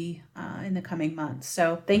will be in the coming months.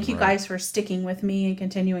 So thank you guys for sticking with me and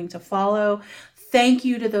continuing to follow. Thank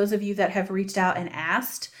you to those of you that have reached out and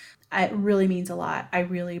asked. It really means a lot. I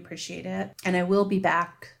really appreciate it. And I will be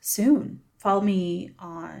back soon. Follow me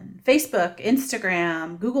on Facebook,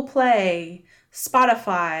 Instagram, Google Play,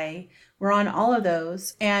 Spotify. We're on all of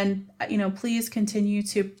those. And, please continue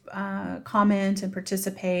to comment and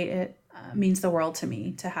participate. It means the world to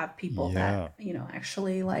me to have people that,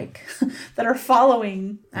 actually that are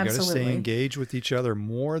following. Absolutely. You got to stay engaged with each other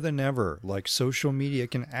more than ever. Like, social media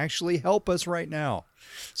can actually help us right now.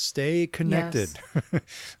 Stay connected. Yes.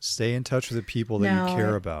 Stay in touch with the people that you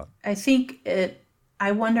care about. I think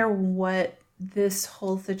I wonder what this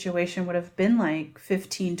whole situation would have been like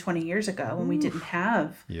 15, 20 years ago when we didn't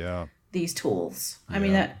have these tools. I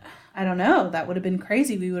mean, I don't know. That would have been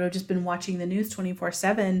crazy. We would have just been watching the news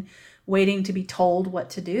 24/7, waiting to be told what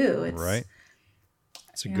to do.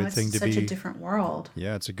 It's a good thing to be. Such a different world.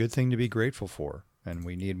 Yeah, it's a good thing to be grateful for. And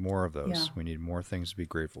we need more of those. Yeah. We need more things to be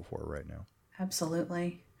grateful for right now.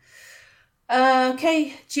 Absolutely.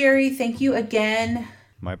 Okay, Jerry, thank you again.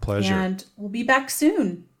 My pleasure. And we'll be back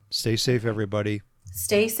soon. Stay safe, everybody.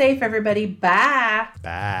 Stay safe, everybody. Bye.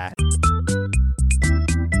 Bye.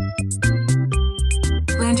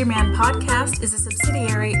 Land Your Man podcast is a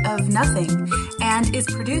subsidiary of Nothing and is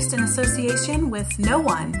produced in association with no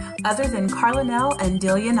one other than Carlinell and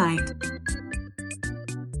Delia Knight.